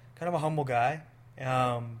of a humble guy,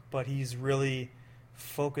 but he's really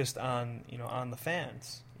focused on on the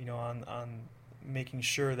fans. On making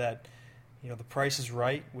sure that the price is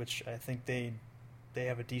right, which I think they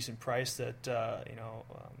have a decent price at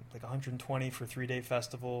like $120 for 3-day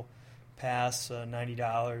festival pass,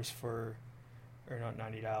 $90 for, or not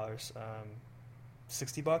 $90,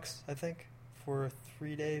 $60 I think for a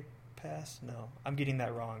 3-day pass. No, I'm getting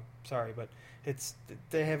that wrong. Sorry, but it's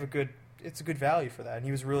a good value for that, and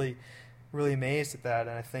he was really amazed at that,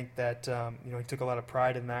 and I think that he took a lot of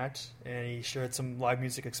pride in that, and he shared some live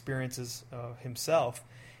music experiences himself.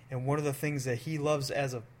 And one of the things that he loves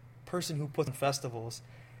as a person who puts on festivals,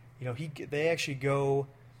 they actually go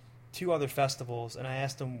to other festivals, and I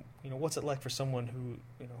asked him, what's it like for someone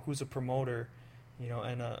who's a promoter,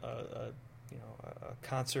 and a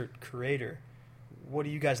concert creator? What do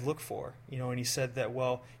you guys look for? And he said that,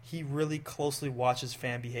 well, he really closely watches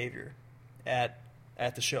fan behavior at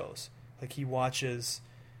the shows. Like, he watches,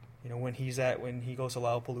 when he goes to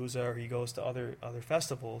Lollapalooza or he goes to other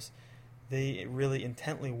festivals, they really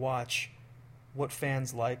intently watch what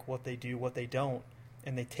fans like, what they do, what they don't,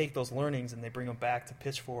 and they take those learnings and they bring them back to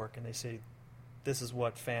Pitchfork, and they say, this is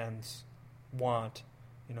what fans want,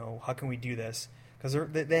 how can we do this? Because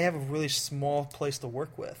they have a really small place to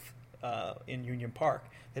work with in Union Park.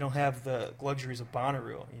 They don't have the luxuries of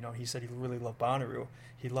Bonnaroo. He said he really loved Bonnaroo.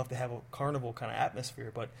 He'd love to have a carnival kind of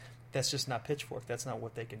atmosphere, but that's just not Pitchfork. That's not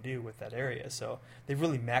what they can do with that area. So they've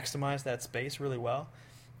really maximized that space really well,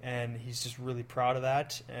 and he's just really proud of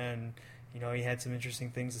that. And he had some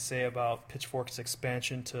interesting things to say about Pitchfork's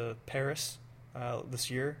expansion to Paris this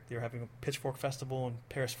year. They're having a Pitchfork festival in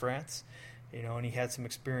Paris, France, and he had some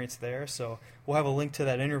experience there. So we'll have a link to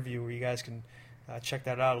that interview where you guys can check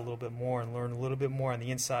that out a little bit more and learn a little bit more on the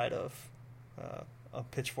inside of a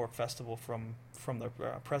Pitchfork festival from the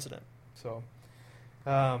president. So,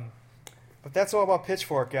 but that's all about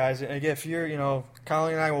Pitchfork, guys. And again, if you're,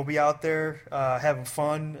 Colleen and I will be out there having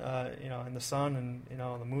fun, in the sun and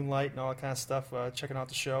the moonlight and all that kind of stuff, checking out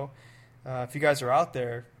the show. If you guys are out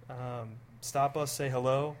there, stop us, say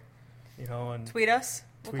hello, and tweet us.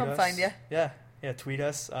 We'll come find you. Yeah, tweet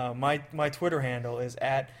us. My Twitter handle is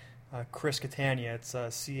at Chris Catania. It's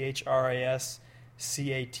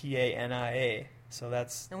ChrisCatania. So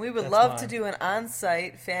that's and we would love to do an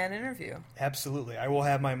on-site fan interview. Absolutely, I will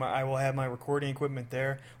have my recording equipment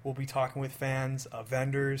there. We'll be talking with fans,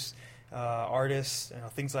 vendors, artists,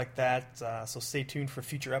 things like that. So stay tuned for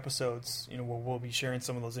future episodes. We'll be sharing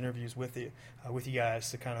some of those interviews with you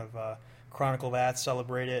guys to kind of chronicle that,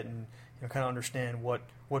 celebrate it, and kind of understand what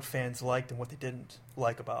fans liked and what they didn't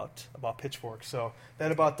like about Pitchfork. So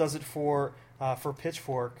that about does it for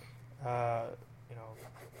Pitchfork.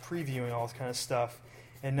 Previewing all this kind of stuff,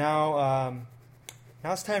 and now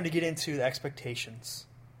it's time to get into the expectations.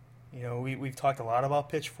 We've talked a lot about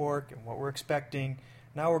Pitchfork and what we're expecting.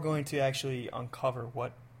 Now we're going to actually uncover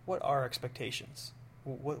what are expectations.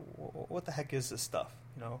 What the heck is this stuff?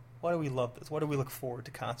 Why do we love this? Why do we look forward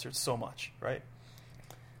to concerts so much, right?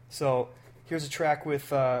 So here's a track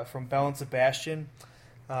from Belle and Sebastian,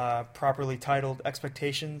 properly titled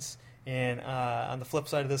 "Expectations." And on the flip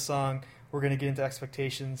side of this song, we're going to get into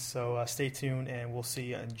expectations, so stay tuned, and we'll see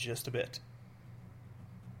you in just a bit.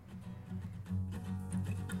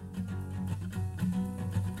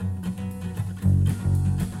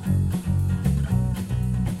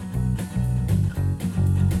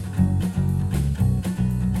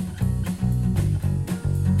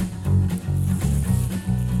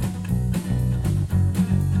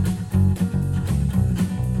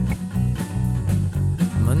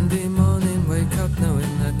 Monday morning, wake up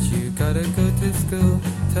knowing that you gotta go to school.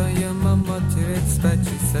 Tell your mum what to expect,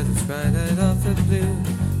 she says it's right out of the blue.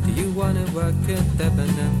 Do you wanna work at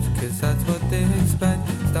Debenhams? Cause that's what they expect.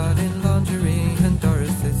 Starting lingerie and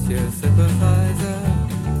Doris is your supervisor.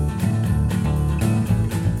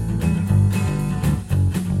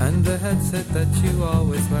 And the head said that you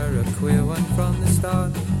always were a queer one from the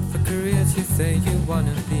start. For careers you say you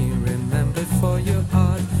wanna be remembered for your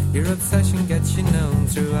art. Your obsession gets you known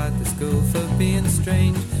throughout the school for being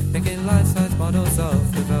strange, making life-size models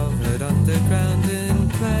of the velvet underground in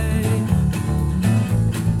clay.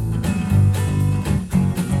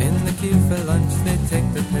 In the queue for lunch they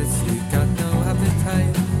take the piss, you got no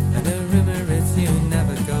appetite. And the rumor is you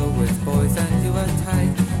never go with boys and you are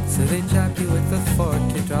tight. So they jab you with a fork,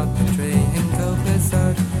 you drop the tray and go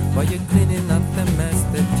berserk. While you're cleaning up the mess,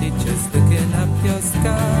 the teacher's looking up your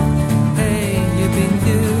skirt. Hey, you've been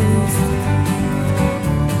used.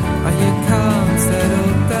 Are you calm,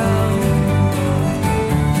 settle down?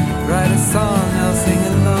 Write a song, I'll sing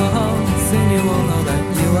along. Soon you will know that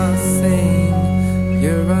you are sane.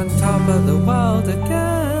 You're on top of the world again.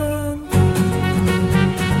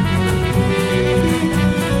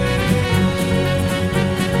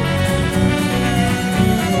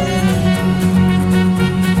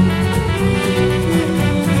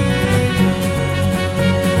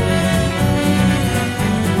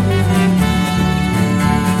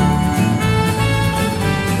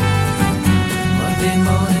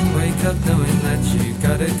 Knowing that you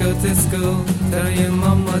gotta go to school. Tell your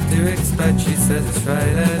mom what to expect, she says it's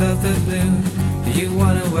right out of the blue. Do you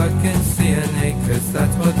wanna work in CNA? Cause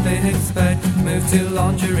that's what they expect. Move to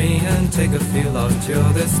lingerie and take a feel of Joe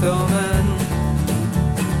the Stoneman.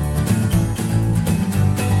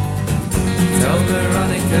 Tell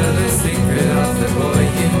Veronica the secret of the boy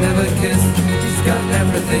you never kissed. She's got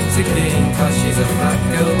everything to gain cause she's a fat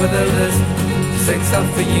girl with a lisp. Six up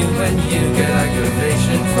for you when you get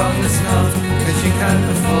aggravation from the snout. Cause you can't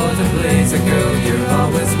afford a blazer, girl, you're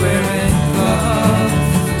always wearing clothes.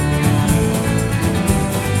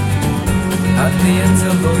 At the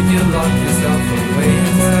interval you lock yourself away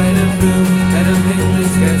inside a room. And a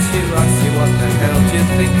English gets you, asks you what the hell do you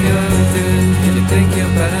think you're doing. You think you're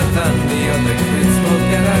better than the other kids. Well,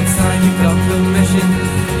 get outside, you got permission.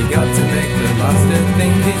 You got to make the master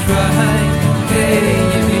think he's right. Hey,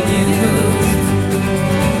 you mean you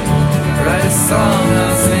write a song,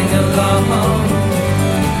 I'll sing along.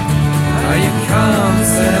 Are you calm,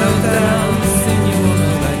 settle down? Soon you will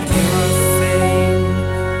know that you are sane.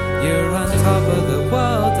 You're on top of the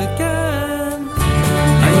world again.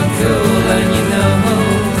 Are you cool and you know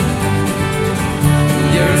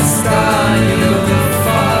you're a star, you'll go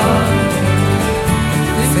far.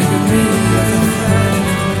 Think of me as a friend,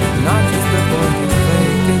 not just the boy who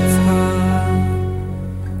plays guitar.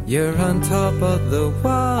 You're on top of the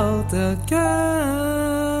world again.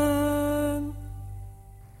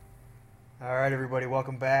 All right, everybody,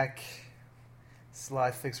 welcome back. It's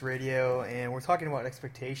Live Fix Radio, and we're talking about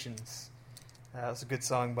expectations. It's a good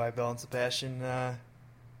song by Belle and Sebastian.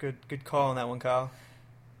 Good call on that one, Kyle.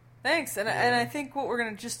 Thanks, and I think what we're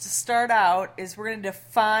going to just to start out is we're going to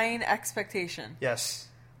define expectation. Yes.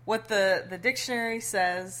 What the dictionary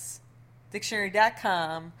says,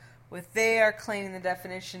 dictionary.com, what they are claiming the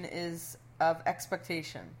definition is of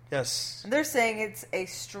expectation. Yes. And they're saying it's a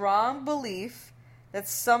strong belief that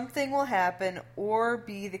something will happen or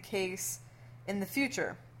be the case in the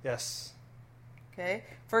future. Yes. Okay?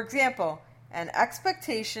 For example, an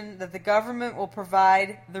expectation that the government will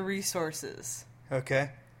provide the resources.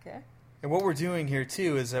 Okay. Okay. And what we're doing here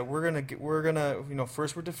too is that we're gonna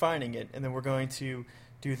first we're defining it, and then we're going to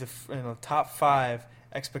do the top 5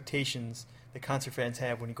 expectations that concert fans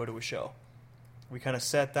have when you go to a show. We kind of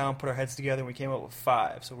sat down, put our heads together, and we came up with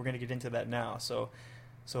 5. So we're going to get into that now. So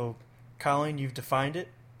Colleen, you've defined it,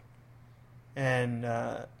 and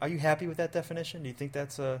are you happy with that definition? Do you think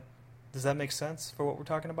does that make sense for what we're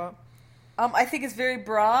talking about? I think it's very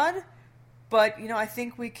broad, but I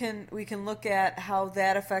think we can look at how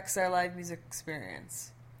that affects our live music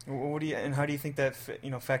experience. How do you think that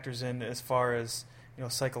factors in as far as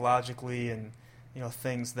psychologically and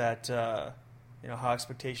things that how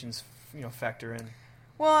expectations factor in?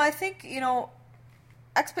 Well, I think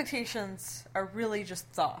expectations are really just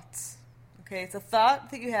thoughts. Okay, it's a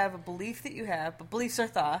thought that you have, a belief that you have, but beliefs are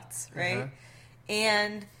thoughts, right? Uh-huh.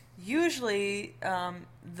 And usually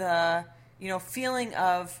the feeling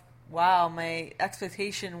of, wow, my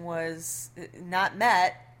expectation was not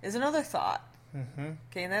met is another thought. Mm-hmm.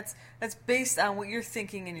 Okay, and that's based on what you're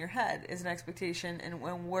thinking in your head is an expectation, and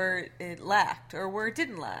where it lacked or where it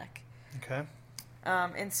didn't lack. Okay.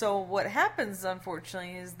 And so what happens,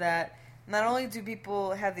 unfortunately, is that not only do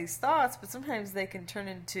people have these thoughts, but sometimes they can turn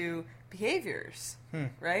into behaviors,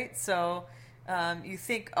 right? So you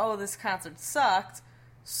think, oh, this concert sucked,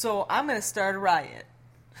 so I'm going to start a riot.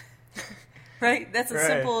 Right? That's as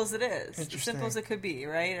simple as it is. As simple as it could be,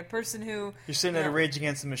 right? A person who... You're sitting at a Rage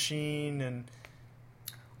Against the Machine and...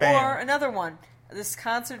 Bam. Or another one. This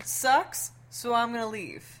concert sucks, so I'm going to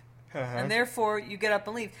leave. Uh-huh. And therefore, you get up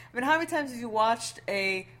and leave. I mean, how many times have you watched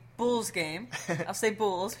a Bulls game? I'll say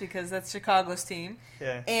Bulls because that's Chicago's team.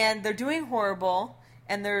 Yeah. And they're doing horrible,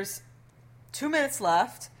 and there's 2 minutes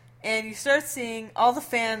left, and you start seeing all the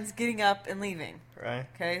fans getting up and leaving. Right.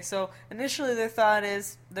 Okay, so initially their thought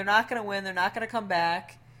is they're not going to win, they're not going to come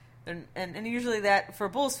back, and usually that for a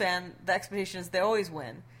Bulls fan, the expectation is they always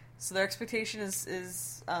win. So their expectation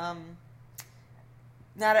is not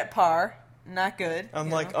at par, not good.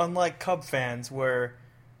 Unlike Cub fans, where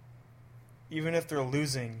even if they're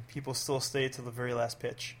losing, people still stay to the very last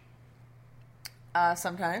pitch.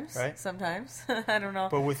 Sometimes, right? Sometimes, I don't know.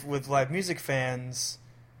 But with live music fans,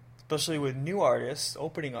 especially with new artists,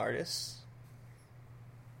 opening artists.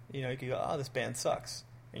 You could go, oh, this band sucks,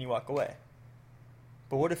 and you walk away.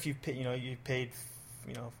 But what if you paid,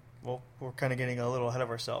 well, we're kind of getting a little ahead of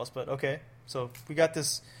ourselves, but okay. So we got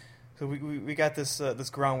this, we got this this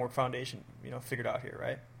groundwork foundation, figured out here,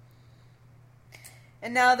 right?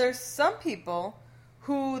 And now there's some people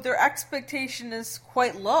who their expectation is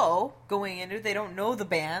quite low going into it. They don't know the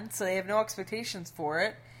band, so they have no expectations for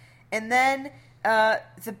it. And then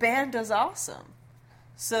the band does awesome.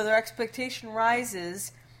 So their expectation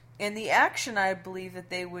rises. And the action I believe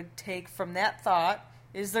that they would take from that thought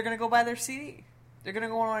is they're going to go buy their CD. They're going to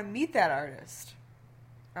go want to meet that artist.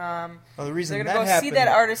 The reason they're going to go see that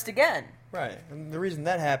artist again. Right. And the reason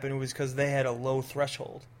that happened was because they had a low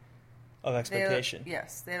threshold of expectation.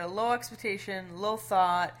 They had a low expectation, low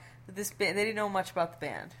thought. That this band, they didn't know much about the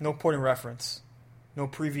band. No point of reference. No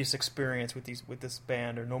previous experience with this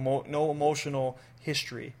band, or no emotional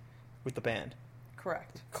history with the band.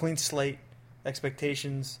 Correct. Clean slate,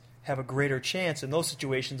 expectations have a greater chance in those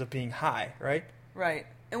situations of being high, right? Right.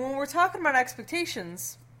 And when we're talking about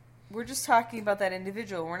expectations, we're just talking about that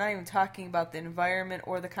individual. We're not even talking about the environment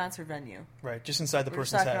or the concert venue. Right, just inside the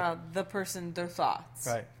person's head. We're just talking about the person, their thoughts.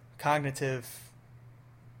 Right. Cognitive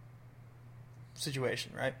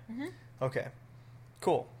situation, right? Mm-hmm. Okay.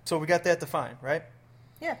 Cool. So we got that defined, right?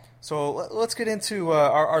 Yeah. So let's get into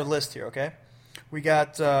our list here, okay? We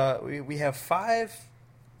got we have five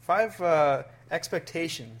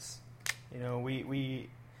expectations. We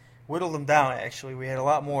whittled them down. Actually, we had a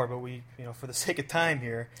lot more, but we, for the sake of time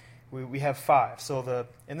here, we have 5. So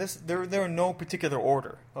they're in no particular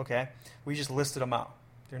order. Okay, we just listed them out.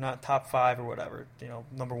 They're not top 5 or whatever.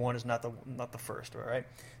 Number 1 is not the first. All right,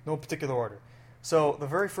 no particular order. So the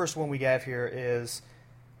very first one we have here is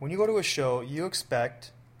when you go to a show, you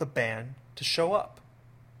expect the band to show up.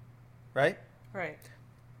 Right. Right.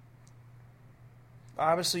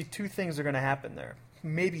 Obviously, 2 things are going to happen there.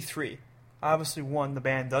 Maybe 3. Obviously, 1, the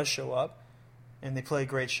band does show up, and they play a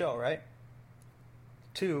great show, right?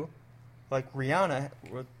 2, like Rihanna,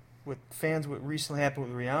 with fans, what recently happened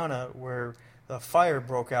with Rihanna, where the fire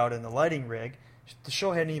broke out in the lighting rig, the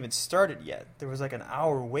show hadn't even started yet. There was like an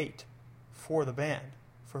hour wait for the band,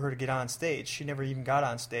 for her to get on stage. She never even got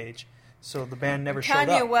on stage. So the band never showed up.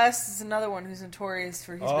 Kanye West is another one who's notorious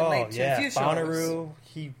for he's been late to a few shows.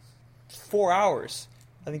 Bonnaroo, 4 hours.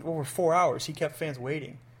 I think over 4 hours he kept fans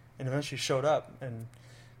waiting, and eventually showed up and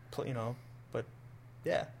but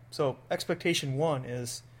yeah. So expectation one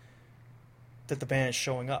is that the band is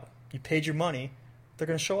showing up. You paid your money, they're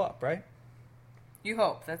going to show up, right? You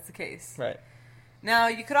hope that's the case. Right. Now,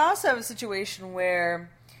 you could also have a situation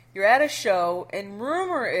where you're at a show and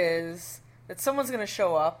rumor is that someone's going to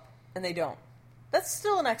show up and they don't. That's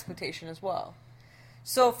still an expectation as well.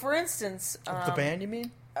 So, for instance... the band, you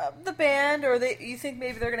mean? The band, or you think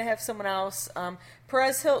maybe they're going to have someone else.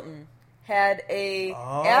 Perez Hilton had a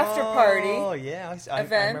after party event. I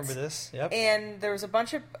remember this. Yep. And there was a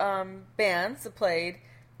bunch of bands that played,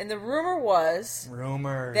 and the rumor was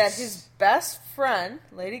that his best friend,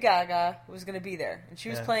 Lady Gaga, was going to be there, and she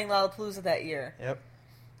was playing Lollapalooza that year. Yep.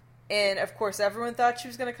 And of course, everyone thought she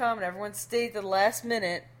was going to come, and everyone stayed to the last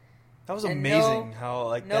minute. That was amazing.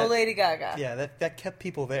 No Lady Gaga. Yeah, that kept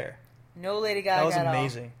people there. No Lady Gaga. That was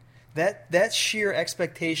amazing. That sheer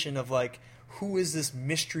expectation of who is this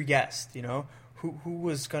mystery guest? Who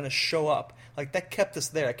was going to show up? That kept us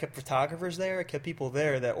there. It kept photographers there. It kept people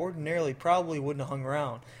there that ordinarily probably wouldn't have hung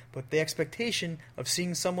around. But the expectation of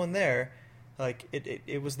seeing someone there,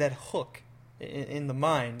 it was that hook in the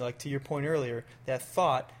mind. To your point earlier, that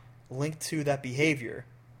thought linked to that behavior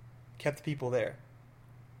kept the people there.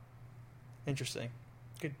 Interesting.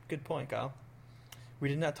 Good point, Kyle. We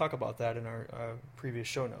did not talk about that in our previous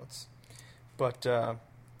show notes, but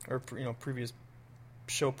previous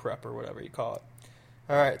show prep or whatever you call it.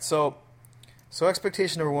 All right, so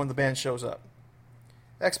expectation number one, the band shows up.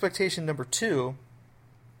 Expectation number two,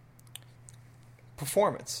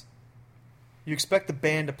 performance. You expect the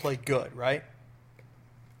band to play good, right?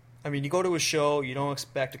 I mean, you go to a show, you don't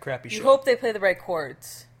expect a crappy show. You hope they play the right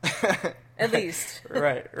chords. At least.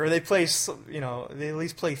 Right. Or they play, they at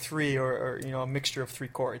least play three or a mixture of three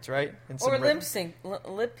chords, right? And or lip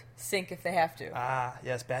sync if they have to. Ah,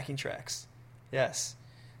 yes, backing tracks. Yes.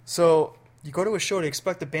 So you go to a show to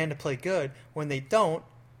expect the band to play good. When they don't,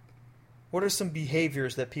 what are some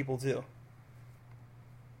behaviors that people do?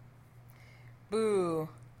 Boo.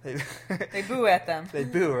 They boo at them. They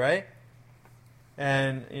boo, right?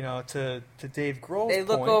 And, to Dave Grohl's they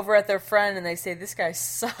look point, over at their friend and they say, this guy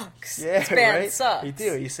sucks. Yeah, this band right? sucks. You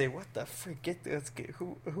do. You say, what the freak?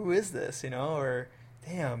 Who is this? Or,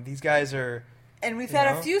 damn, these guys are... And we've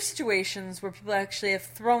had a few situations where people actually have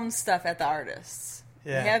thrown stuff at the artists.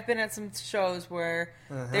 Yeah. We have been at some shows where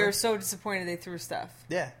they were so disappointed they threw stuff.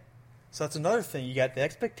 Yeah. So that's another thing. You got the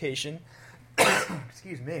expectation.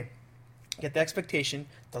 Excuse me. You get the expectation.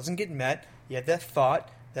 Doesn't get met. You have that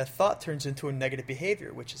thought. That thought turns into a negative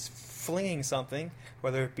behavior, which is flinging something,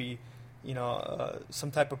 whether it be, some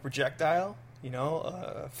type of projectile,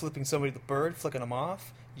 flipping somebody the bird, flicking them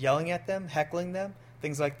off, yelling at them, heckling them,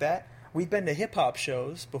 things like that. We've been to hip-hop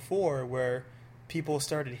shows before where people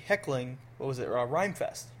started heckling, Rhyme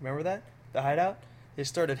Fest. Remember that? The Hideout? They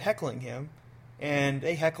started heckling him, and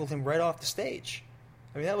they heckled him right off the stage.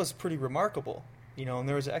 I mean, that was pretty remarkable, and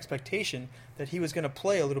there was an expectation that he was going to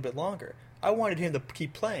play a little bit longer. I wanted him to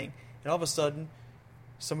keep playing, and all of a sudden,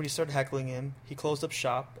 somebody started heckling him. He closed up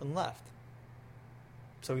shop and left.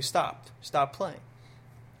 So he stopped playing.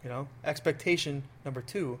 Expectation number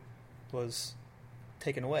two was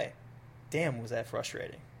taken away. Damn, was that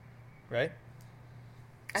frustrating, right?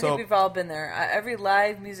 I think we've all been there. Every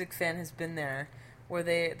live music fan has been there, where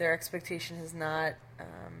their expectation has not,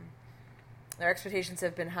 their expectations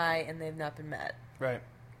have been high and they've not been met. Right.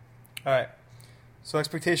 All right. So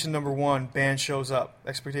expectation number one, band shows up.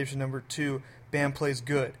 Expectation number two, band plays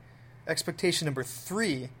good. Expectation number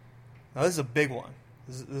three, now this is a big one.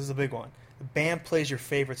 This is a big one. The band plays your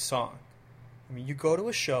favorite song. I mean, you go to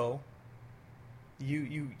a show,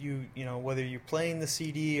 you whether you're playing the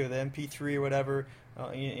CD or the MP3 or whatever,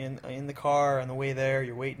 in the car on the way there,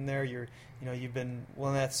 you're waiting there, you've been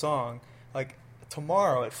one that song. Like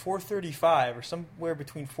tomorrow at 4:35 or somewhere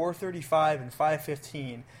between 4:35 and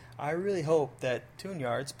 5:15. I really hope that Tune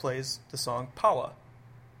Yards plays the song Paula,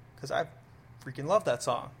 because I freaking love that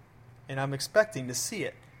song, and I'm expecting to see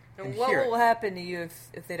it and what hear will it. happen to you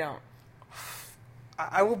if they don't?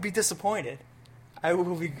 I will be disappointed. I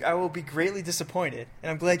will be greatly disappointed,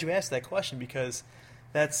 and I'm glad you asked that question, because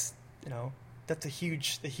that's a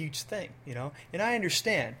huge thing, And I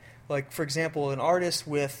understand, like for example, an artist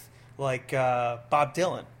with Bob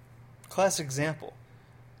Dylan, classic example.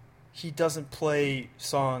 He doesn't play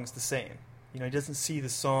songs the same. He doesn't see the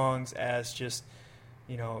songs as just,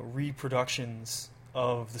 reproductions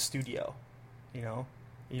of the studio.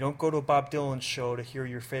 You don't go to a Bob Dylan show to hear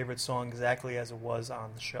your favorite song exactly as it was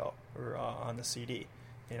on the show or on the CD.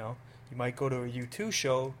 You know, you might go to a U2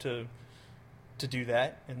 show to do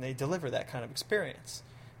that, and they deliver that kind of experience.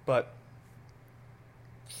 But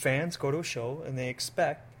fans go to a show and they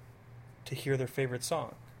expect to hear their favorite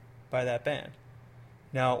song by that band.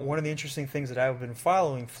 Now, one of the interesting things that I've been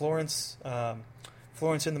following, Florence and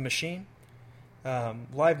the Machine,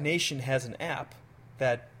 Live Nation has an app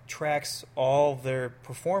that tracks all their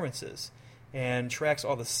performances and tracks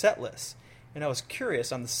all the set lists. And I was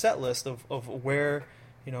curious on the set list of where,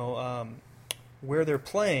 where they're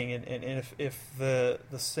playing and if the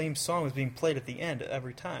same song was being played at the end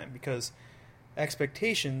every time, because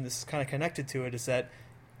expectation, this is kind of connected to it, is that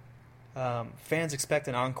fans expect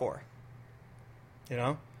an encore. You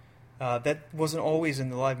know, that wasn't always in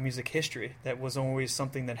the live music history. That wasn't always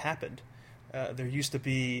something that happened. There used to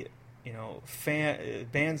be,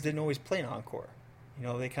 bands didn't always play an encore. You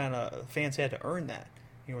know, fans had to earn that.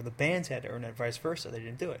 You know, the bands had to earn that, vice versa. They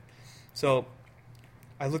didn't do it. So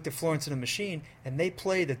I looked at Florence and the Machine, and they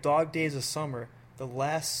played the Dog Days of Summer, the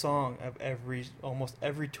last song of almost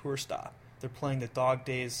every tour stop. They're playing the Dog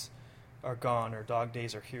Days Are Gone or Dog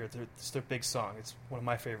Days Are Here. It's their big song. It's one of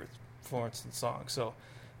my favorite Florence songs. So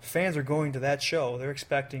fans are going to that show. They're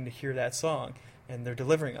expecting to hear that song, and they're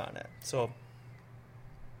delivering on it. So,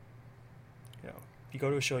 you go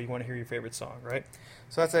to a show, you want to hear your favorite song, right?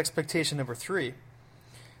 So that's expectation number 3.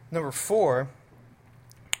 Number 4,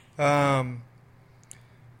 why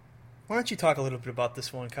don't you talk a little bit about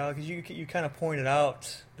this one, Kyle? Because you kind of pointed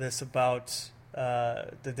out this about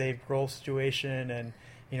the Dave Grohl situation and,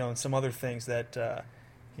 and some other things that,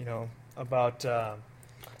 about,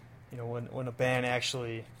 when a band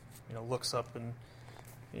actually, looks up and,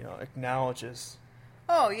 acknowledges.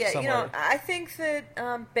 Oh, yeah, I think that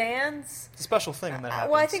bands... It's a special thing when that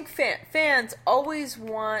happens. Well, I think fans always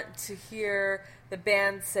want to hear the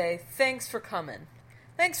band say, thanks for coming.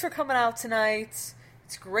 Thanks for coming out tonight.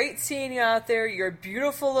 It's great seeing you out there. You're a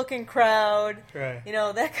beautiful-looking crowd. Right.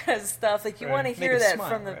 That kind of stuff. Like, you want to hear that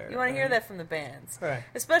from the... You want to hear that from the bands. Right.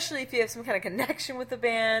 Especially if you have some kind of connection with the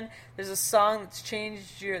band. There's a song that's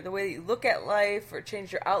changed the way that you look at life or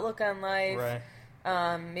changed your outlook on life.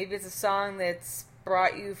 Right. Maybe it's a song that's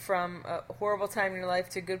brought you from a horrible time in your life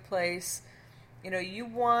to a good place. You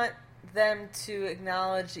want them to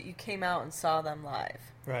acknowledge that you came out and saw them live.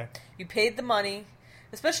 Right. You paid the money,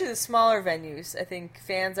 especially the smaller venues. I think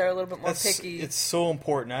fans are a little bit more picky. It's so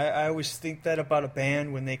important. I always think that about a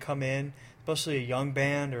band when they come in, especially a young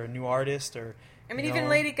band or a new artist or... even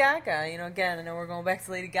Lady Gaga, again, I know we're going back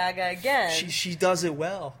to Lady Gaga again. She does it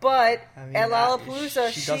well. But at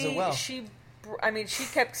Lollapalooza, she does it well. She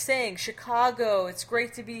kept saying, Chicago, it's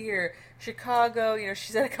great to be here. Chicago,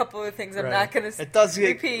 she said a couple of things I'm not going to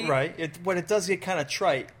repeat. Right. But it does get kind of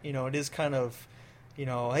trite. It is kind of,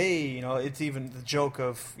 hey, it's even the joke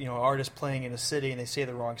of, artists playing in a city and they say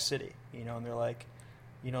the wrong city, and they're like,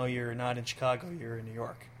 you're not in Chicago, you're in New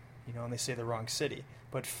York, and they say the wrong city.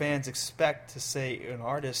 But fans expect to say an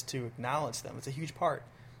artist to acknowledge them. It's a huge part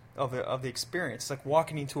of the experience. It's like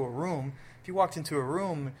walking into a room. If you walked into a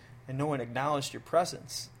room and no one acknowledged your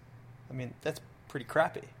presence, that's pretty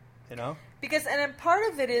crappy, Because, and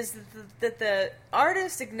part of it is that the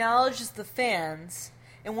artist acknowledges the fans,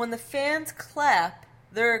 and when the fans clap,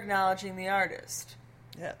 they're acknowledging the artist.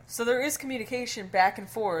 Yeah. So there is communication back and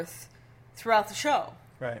forth throughout the show.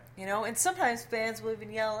 Right. And sometimes fans will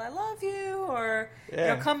even yell, I love you, or,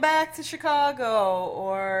 come back to Chicago,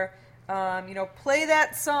 or... play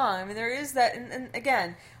that song. There is that, and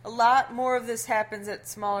again, a lot more of this happens at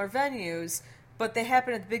smaller venues, but they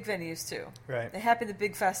happen at the big venues too. Right. They happen at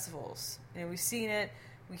big festivals. We've seen it,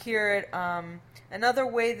 we hear it. Another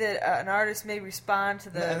way that an artist may respond to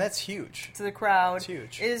the and that's huge to the crowd. It's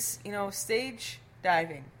huge. Is stage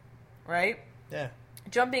diving, right? Yeah.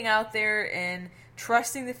 Jumping out there and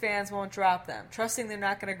trusting the fans won't drop them, trusting they're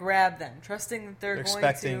not going to grab them, trusting that they're going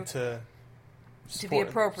expecting to be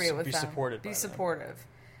appropriate with them. Be supportive.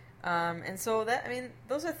 And so that,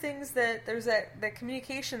 those are things that there's that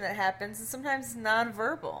communication that happens, and sometimes it's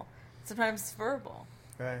nonverbal. Sometimes it's verbal.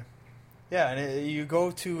 Right. Yeah, and you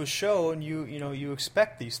go to a show and you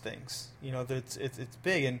expect these things. It's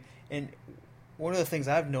big, and one of the things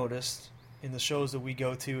I've noticed in the shows that we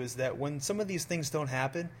go to is that when some of these things don't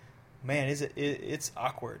happen, man, it's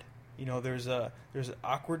awkward. There's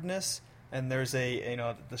awkwardness. And there's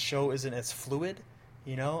the show isn't as fluid,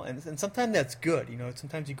 and sometimes that's good.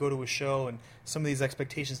 Sometimes you go to a show and some of these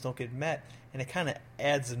expectations don't get met, and it kind of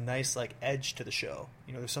adds a nice edge to the show.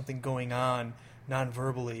 There's something going on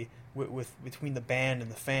non-verbally with between the band and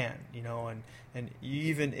the fan, you know, and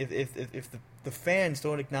even if the fans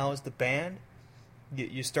don't acknowledge the band,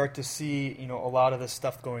 you start to see, you know, a lot of this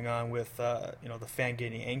stuff going on with, you know, the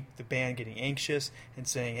band getting anxious and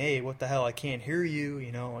saying, hey, what the hell, I can't hear you,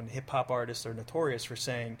 you know, and hip-hop artists are notorious for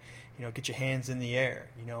saying, you know, get your hands in the air,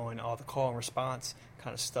 you know, and all the call and response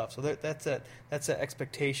kind of stuff. So that's an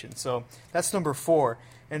expectation. So that's number 4.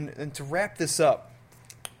 And to wrap this up,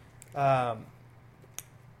 number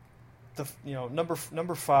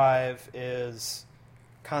 5 is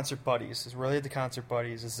concert buddies. Is related to concert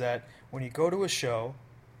buddies. Is that when you go to a show,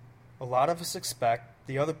 a lot of us expect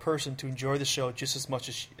the other person to enjoy the show just as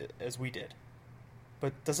much as we did.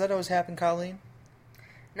 But does that always happen, Colleen?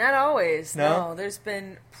 Not always. No. There's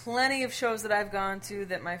been plenty of shows that I've gone to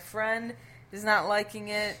that my friend is not liking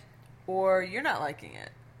it, or you're not liking it.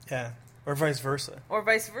 Yeah, or vice versa.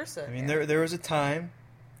 I mean, there was a time,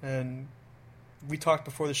 and we talked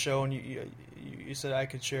before the show, and you said I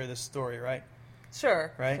could share this story, right?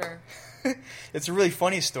 Sure. Right? Sure. It's a really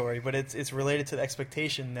funny story, but it's related to the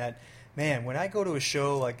expectation that, man, when I go to a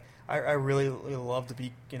show, like, I really love to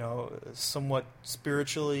be, you know, somewhat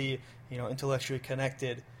spiritually, you know, intellectually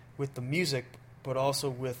connected with the music, but also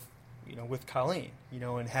with, you know, with Colleen, you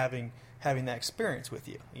know, and having that experience with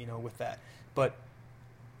you, you know, with that. But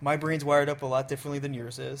my brain's wired up a lot differently than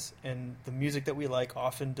yours is, and the music that we like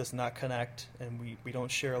often does not connect, and we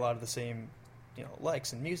don't share a lot of the same, you know,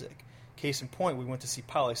 likes in music. Case in point, we went to see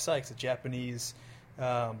Poli Sykes, a Japanese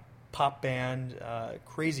pop band,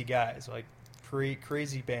 crazy guys, like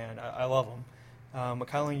crazy band. I love them. But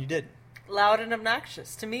Colleen, you didn't. Loud and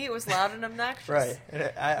obnoxious. To me, it was loud and obnoxious. Right.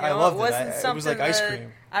 And I loved it. It was like ice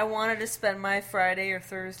cream. I wanted to spend my Friday or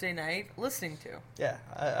Thursday night listening to. Yeah,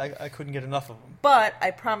 I couldn't get enough of them. But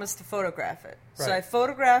I promised to photograph it. Right. So I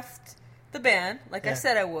photographed the band, like I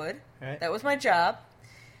said I would. Right. That was my job.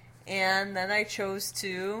 And then I chose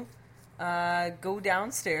to go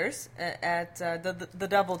downstairs at the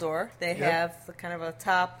double door. They have kind of a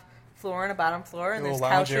top floor and a bottom floor, and there's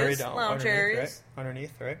couches, lounge areas. Right?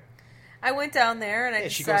 Underneath, right? I went down there and I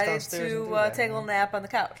decided to take a little nap on the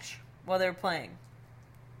couch while they were playing.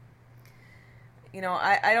 You know,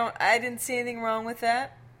 I didn't see anything wrong with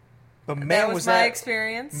that. But man, that was my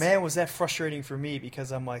experience. Man, was that frustrating for me,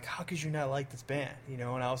 because I'm like, how could you not like this band? You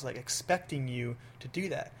know, and I was like expecting you to do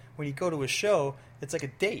that. When you go to a show, it's like a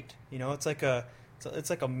date. You know, it's like a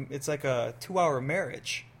 2-hour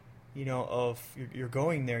marriage. You know, of you're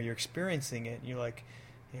going there, you're experiencing it. And you're like,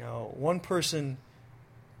 you know, one person,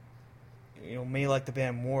 you know, may like the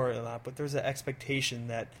band more or not, but there's an expectation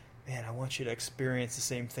that, man, I want you to experience the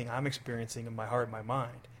same thing I'm experiencing in my heart and my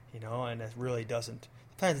mind, you know, and it really doesn't.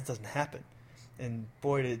 Sometimes it doesn't happen. And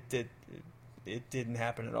boy, it didn't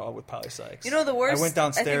happen at all with Poli Sykes. You know, the worst. I went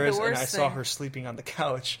downstairs and I saw her sleeping on the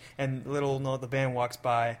couch, and the band walks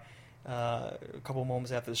by a couple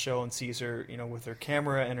moments after the show and sees her, you know, with her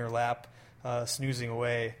camera in her lap, snoozing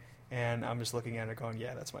away, and I'm just looking at her going,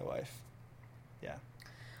 yeah, that's my wife. Yeah.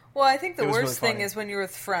 Well, I think the worst thing is when you're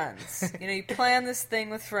with friends. You know, you plan this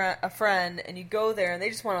thing with a friend, and you go there, and they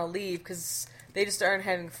just want to leave because they just aren't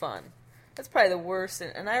having fun. That's probably the worst.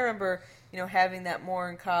 And I remember, you know, having that more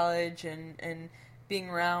in college and being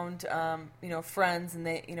around, you know, friends, and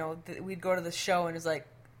they, you know, we'd go to the show, and it's like,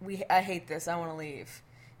 I hate this. I want to leave.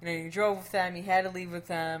 You know, you drove with them, you had to leave with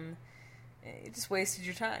them. It just wasted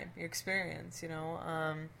your time, your experience. You know.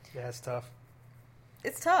 Yeah, it's tough.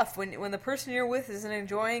 It's tough when the person you're with isn't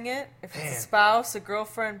enjoying it. If it's a spouse, a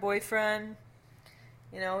girlfriend, boyfriend,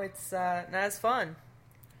 you know, it's not as fun.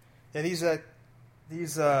 Yeah, these you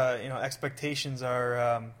know, expectations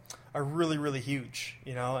are really, really huge.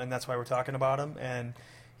 You know, and that's why we're talking about them. And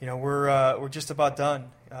you know, we're just about done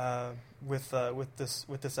with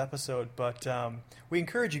this episode. But we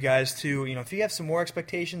encourage you guys to, you know, if you have some more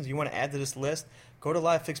expectations you want to add to this list, go to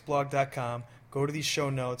livefixblog.com, go to these show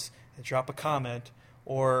notes, and drop a comment.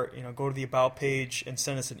 Or, you know, go to the About page and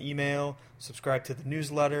send us an email, subscribe to the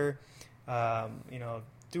newsletter, you know,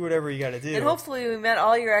 do whatever you got to do. And hopefully we met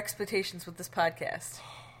all your expectations with this podcast.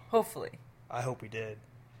 Hopefully. I hope we did.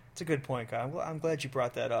 It's a good point, Kyle. I'm glad you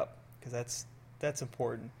brought that up, because that's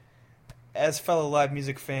important. As fellow live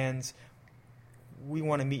music fans, we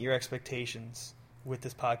want to meet your expectations with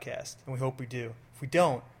this podcast, and we hope we do. If we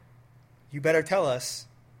don't, you better tell us,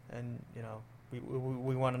 and, you know,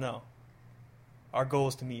 we want to know. Our goal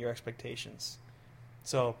is to meet your expectations.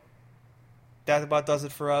 So that about does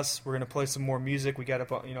it for us. We're going to play some more music. We got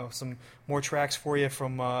about, you know, some more tracks for you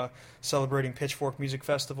from celebrating Pitchfork Music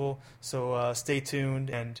Festival. So stay tuned,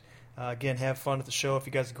 and again, have fun at the show. If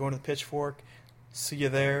you guys are going to the Pitchfork, see you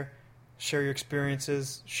there. share your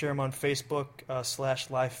experiences, share them on Facebook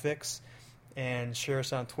 /LiveFix, and share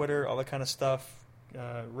us on Twitter, all that kind of stuff.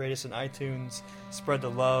 Rate us on iTunes, spread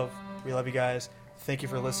the love. We love you guys. Thank you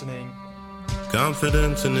for listening.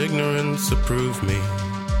 Confidence and ignorance approve me.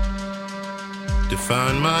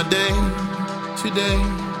 Define my day today.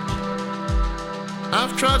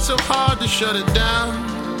 I've tried so hard to shut it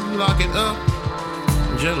down, lock it up,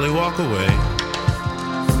 and gently walk away.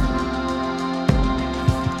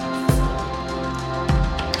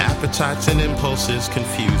 Appetites and impulses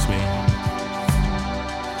confuse me.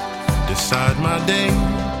 Decide my day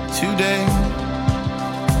today.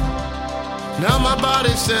 Now my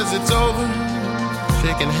body says it's over.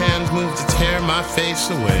 Shaking hands move to tear my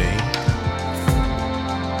face away.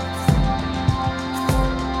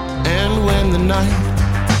 And when the night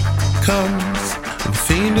comes, I'm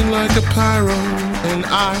fiending like a pyro, and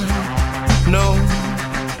I know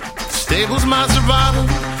the stable's my survival.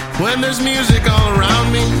 When there's music all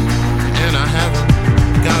around me, and I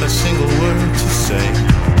haven't got a single word to say.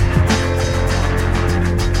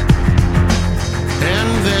 And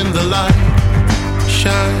then the light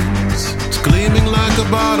shines, it's gleaming like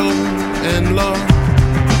a bottle, and Lord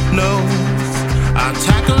knows I'll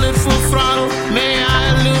tackle it full throttle. May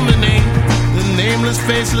I illuminate the nameless,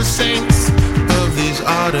 faceless saints of these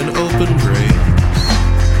odd and open graves.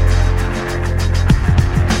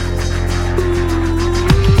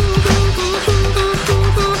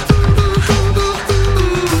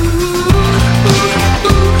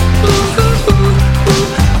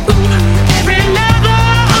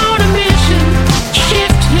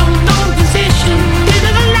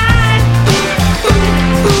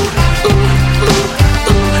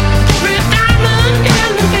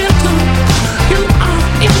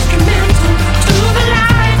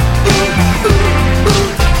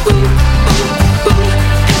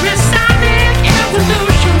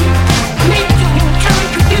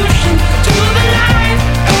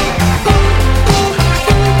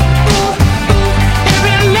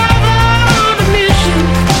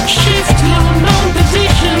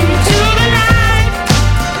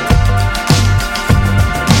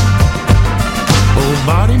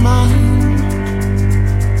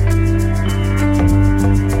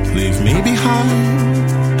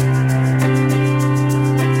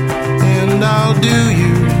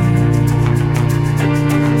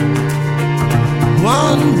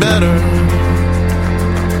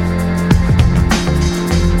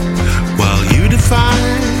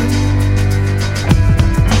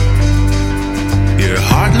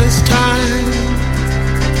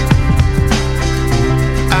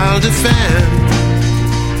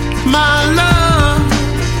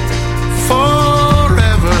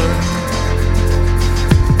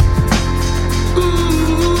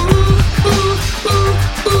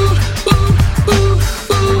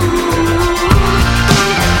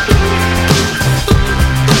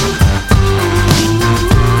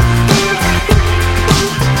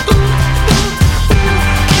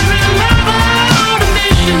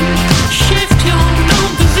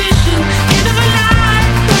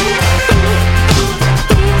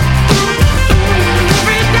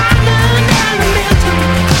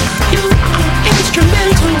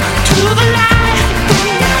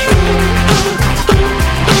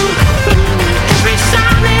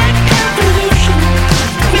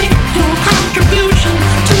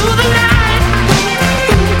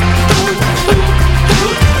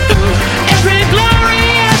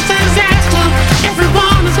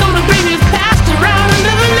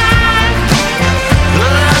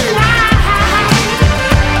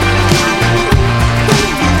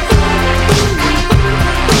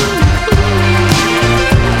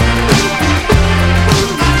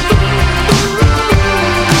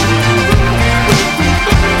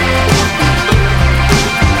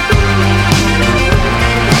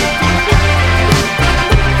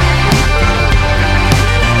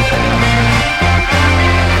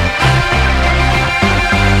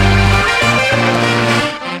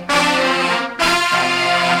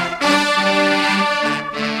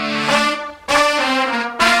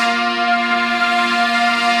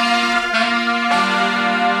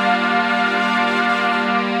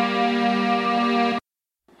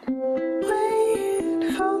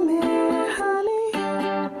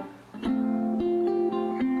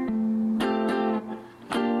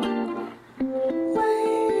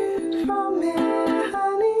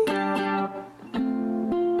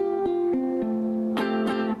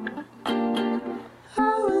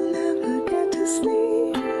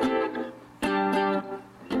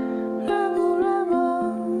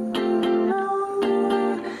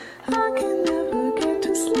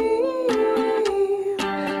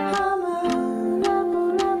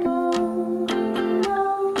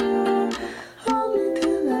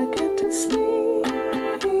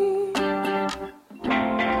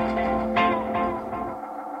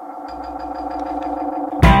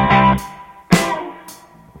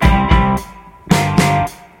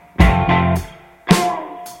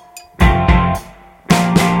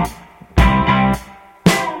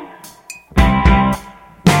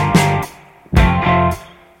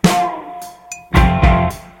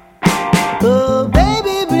 Oh,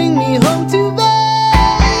 baby, bring me home to bed.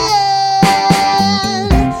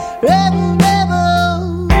 Rebel,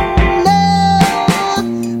 rebel, love.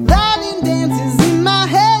 Violin dances in my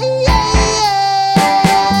head.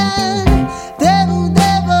 Devil,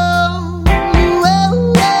 devil,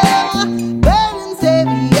 whoa, whoa. Burdens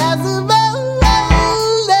heavy as a boulder.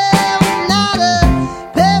 Not a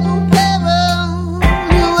pebble, pebble,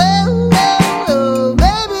 whoa, whoa.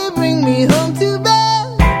 Baby, bring me home to bed.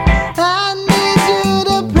 I need you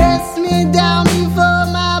to press me down before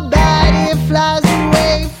my body flies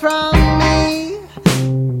away from me.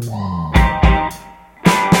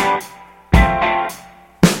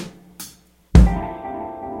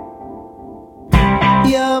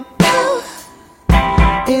 Your power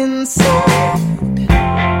inside,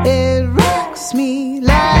 it rocks me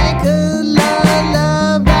like a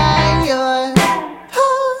lullaby. Your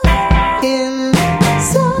power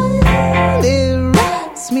inside, it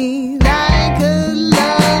rocks me like a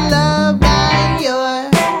lullaby. Your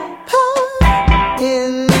power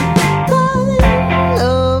inside,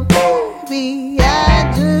 oh baby,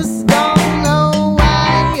 I just don't know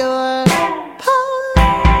why. Your power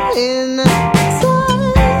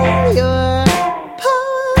inside, your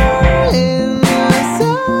power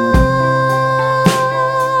inside.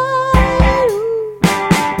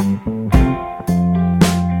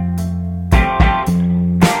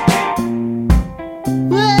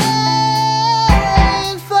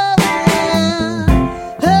 Wait for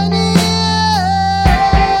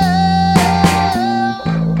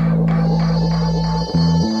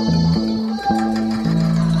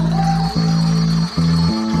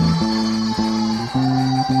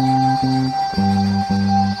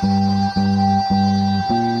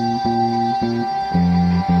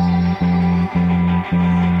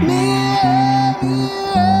mirror,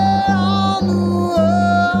 mirror on the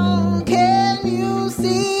wall, can you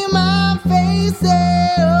see my face?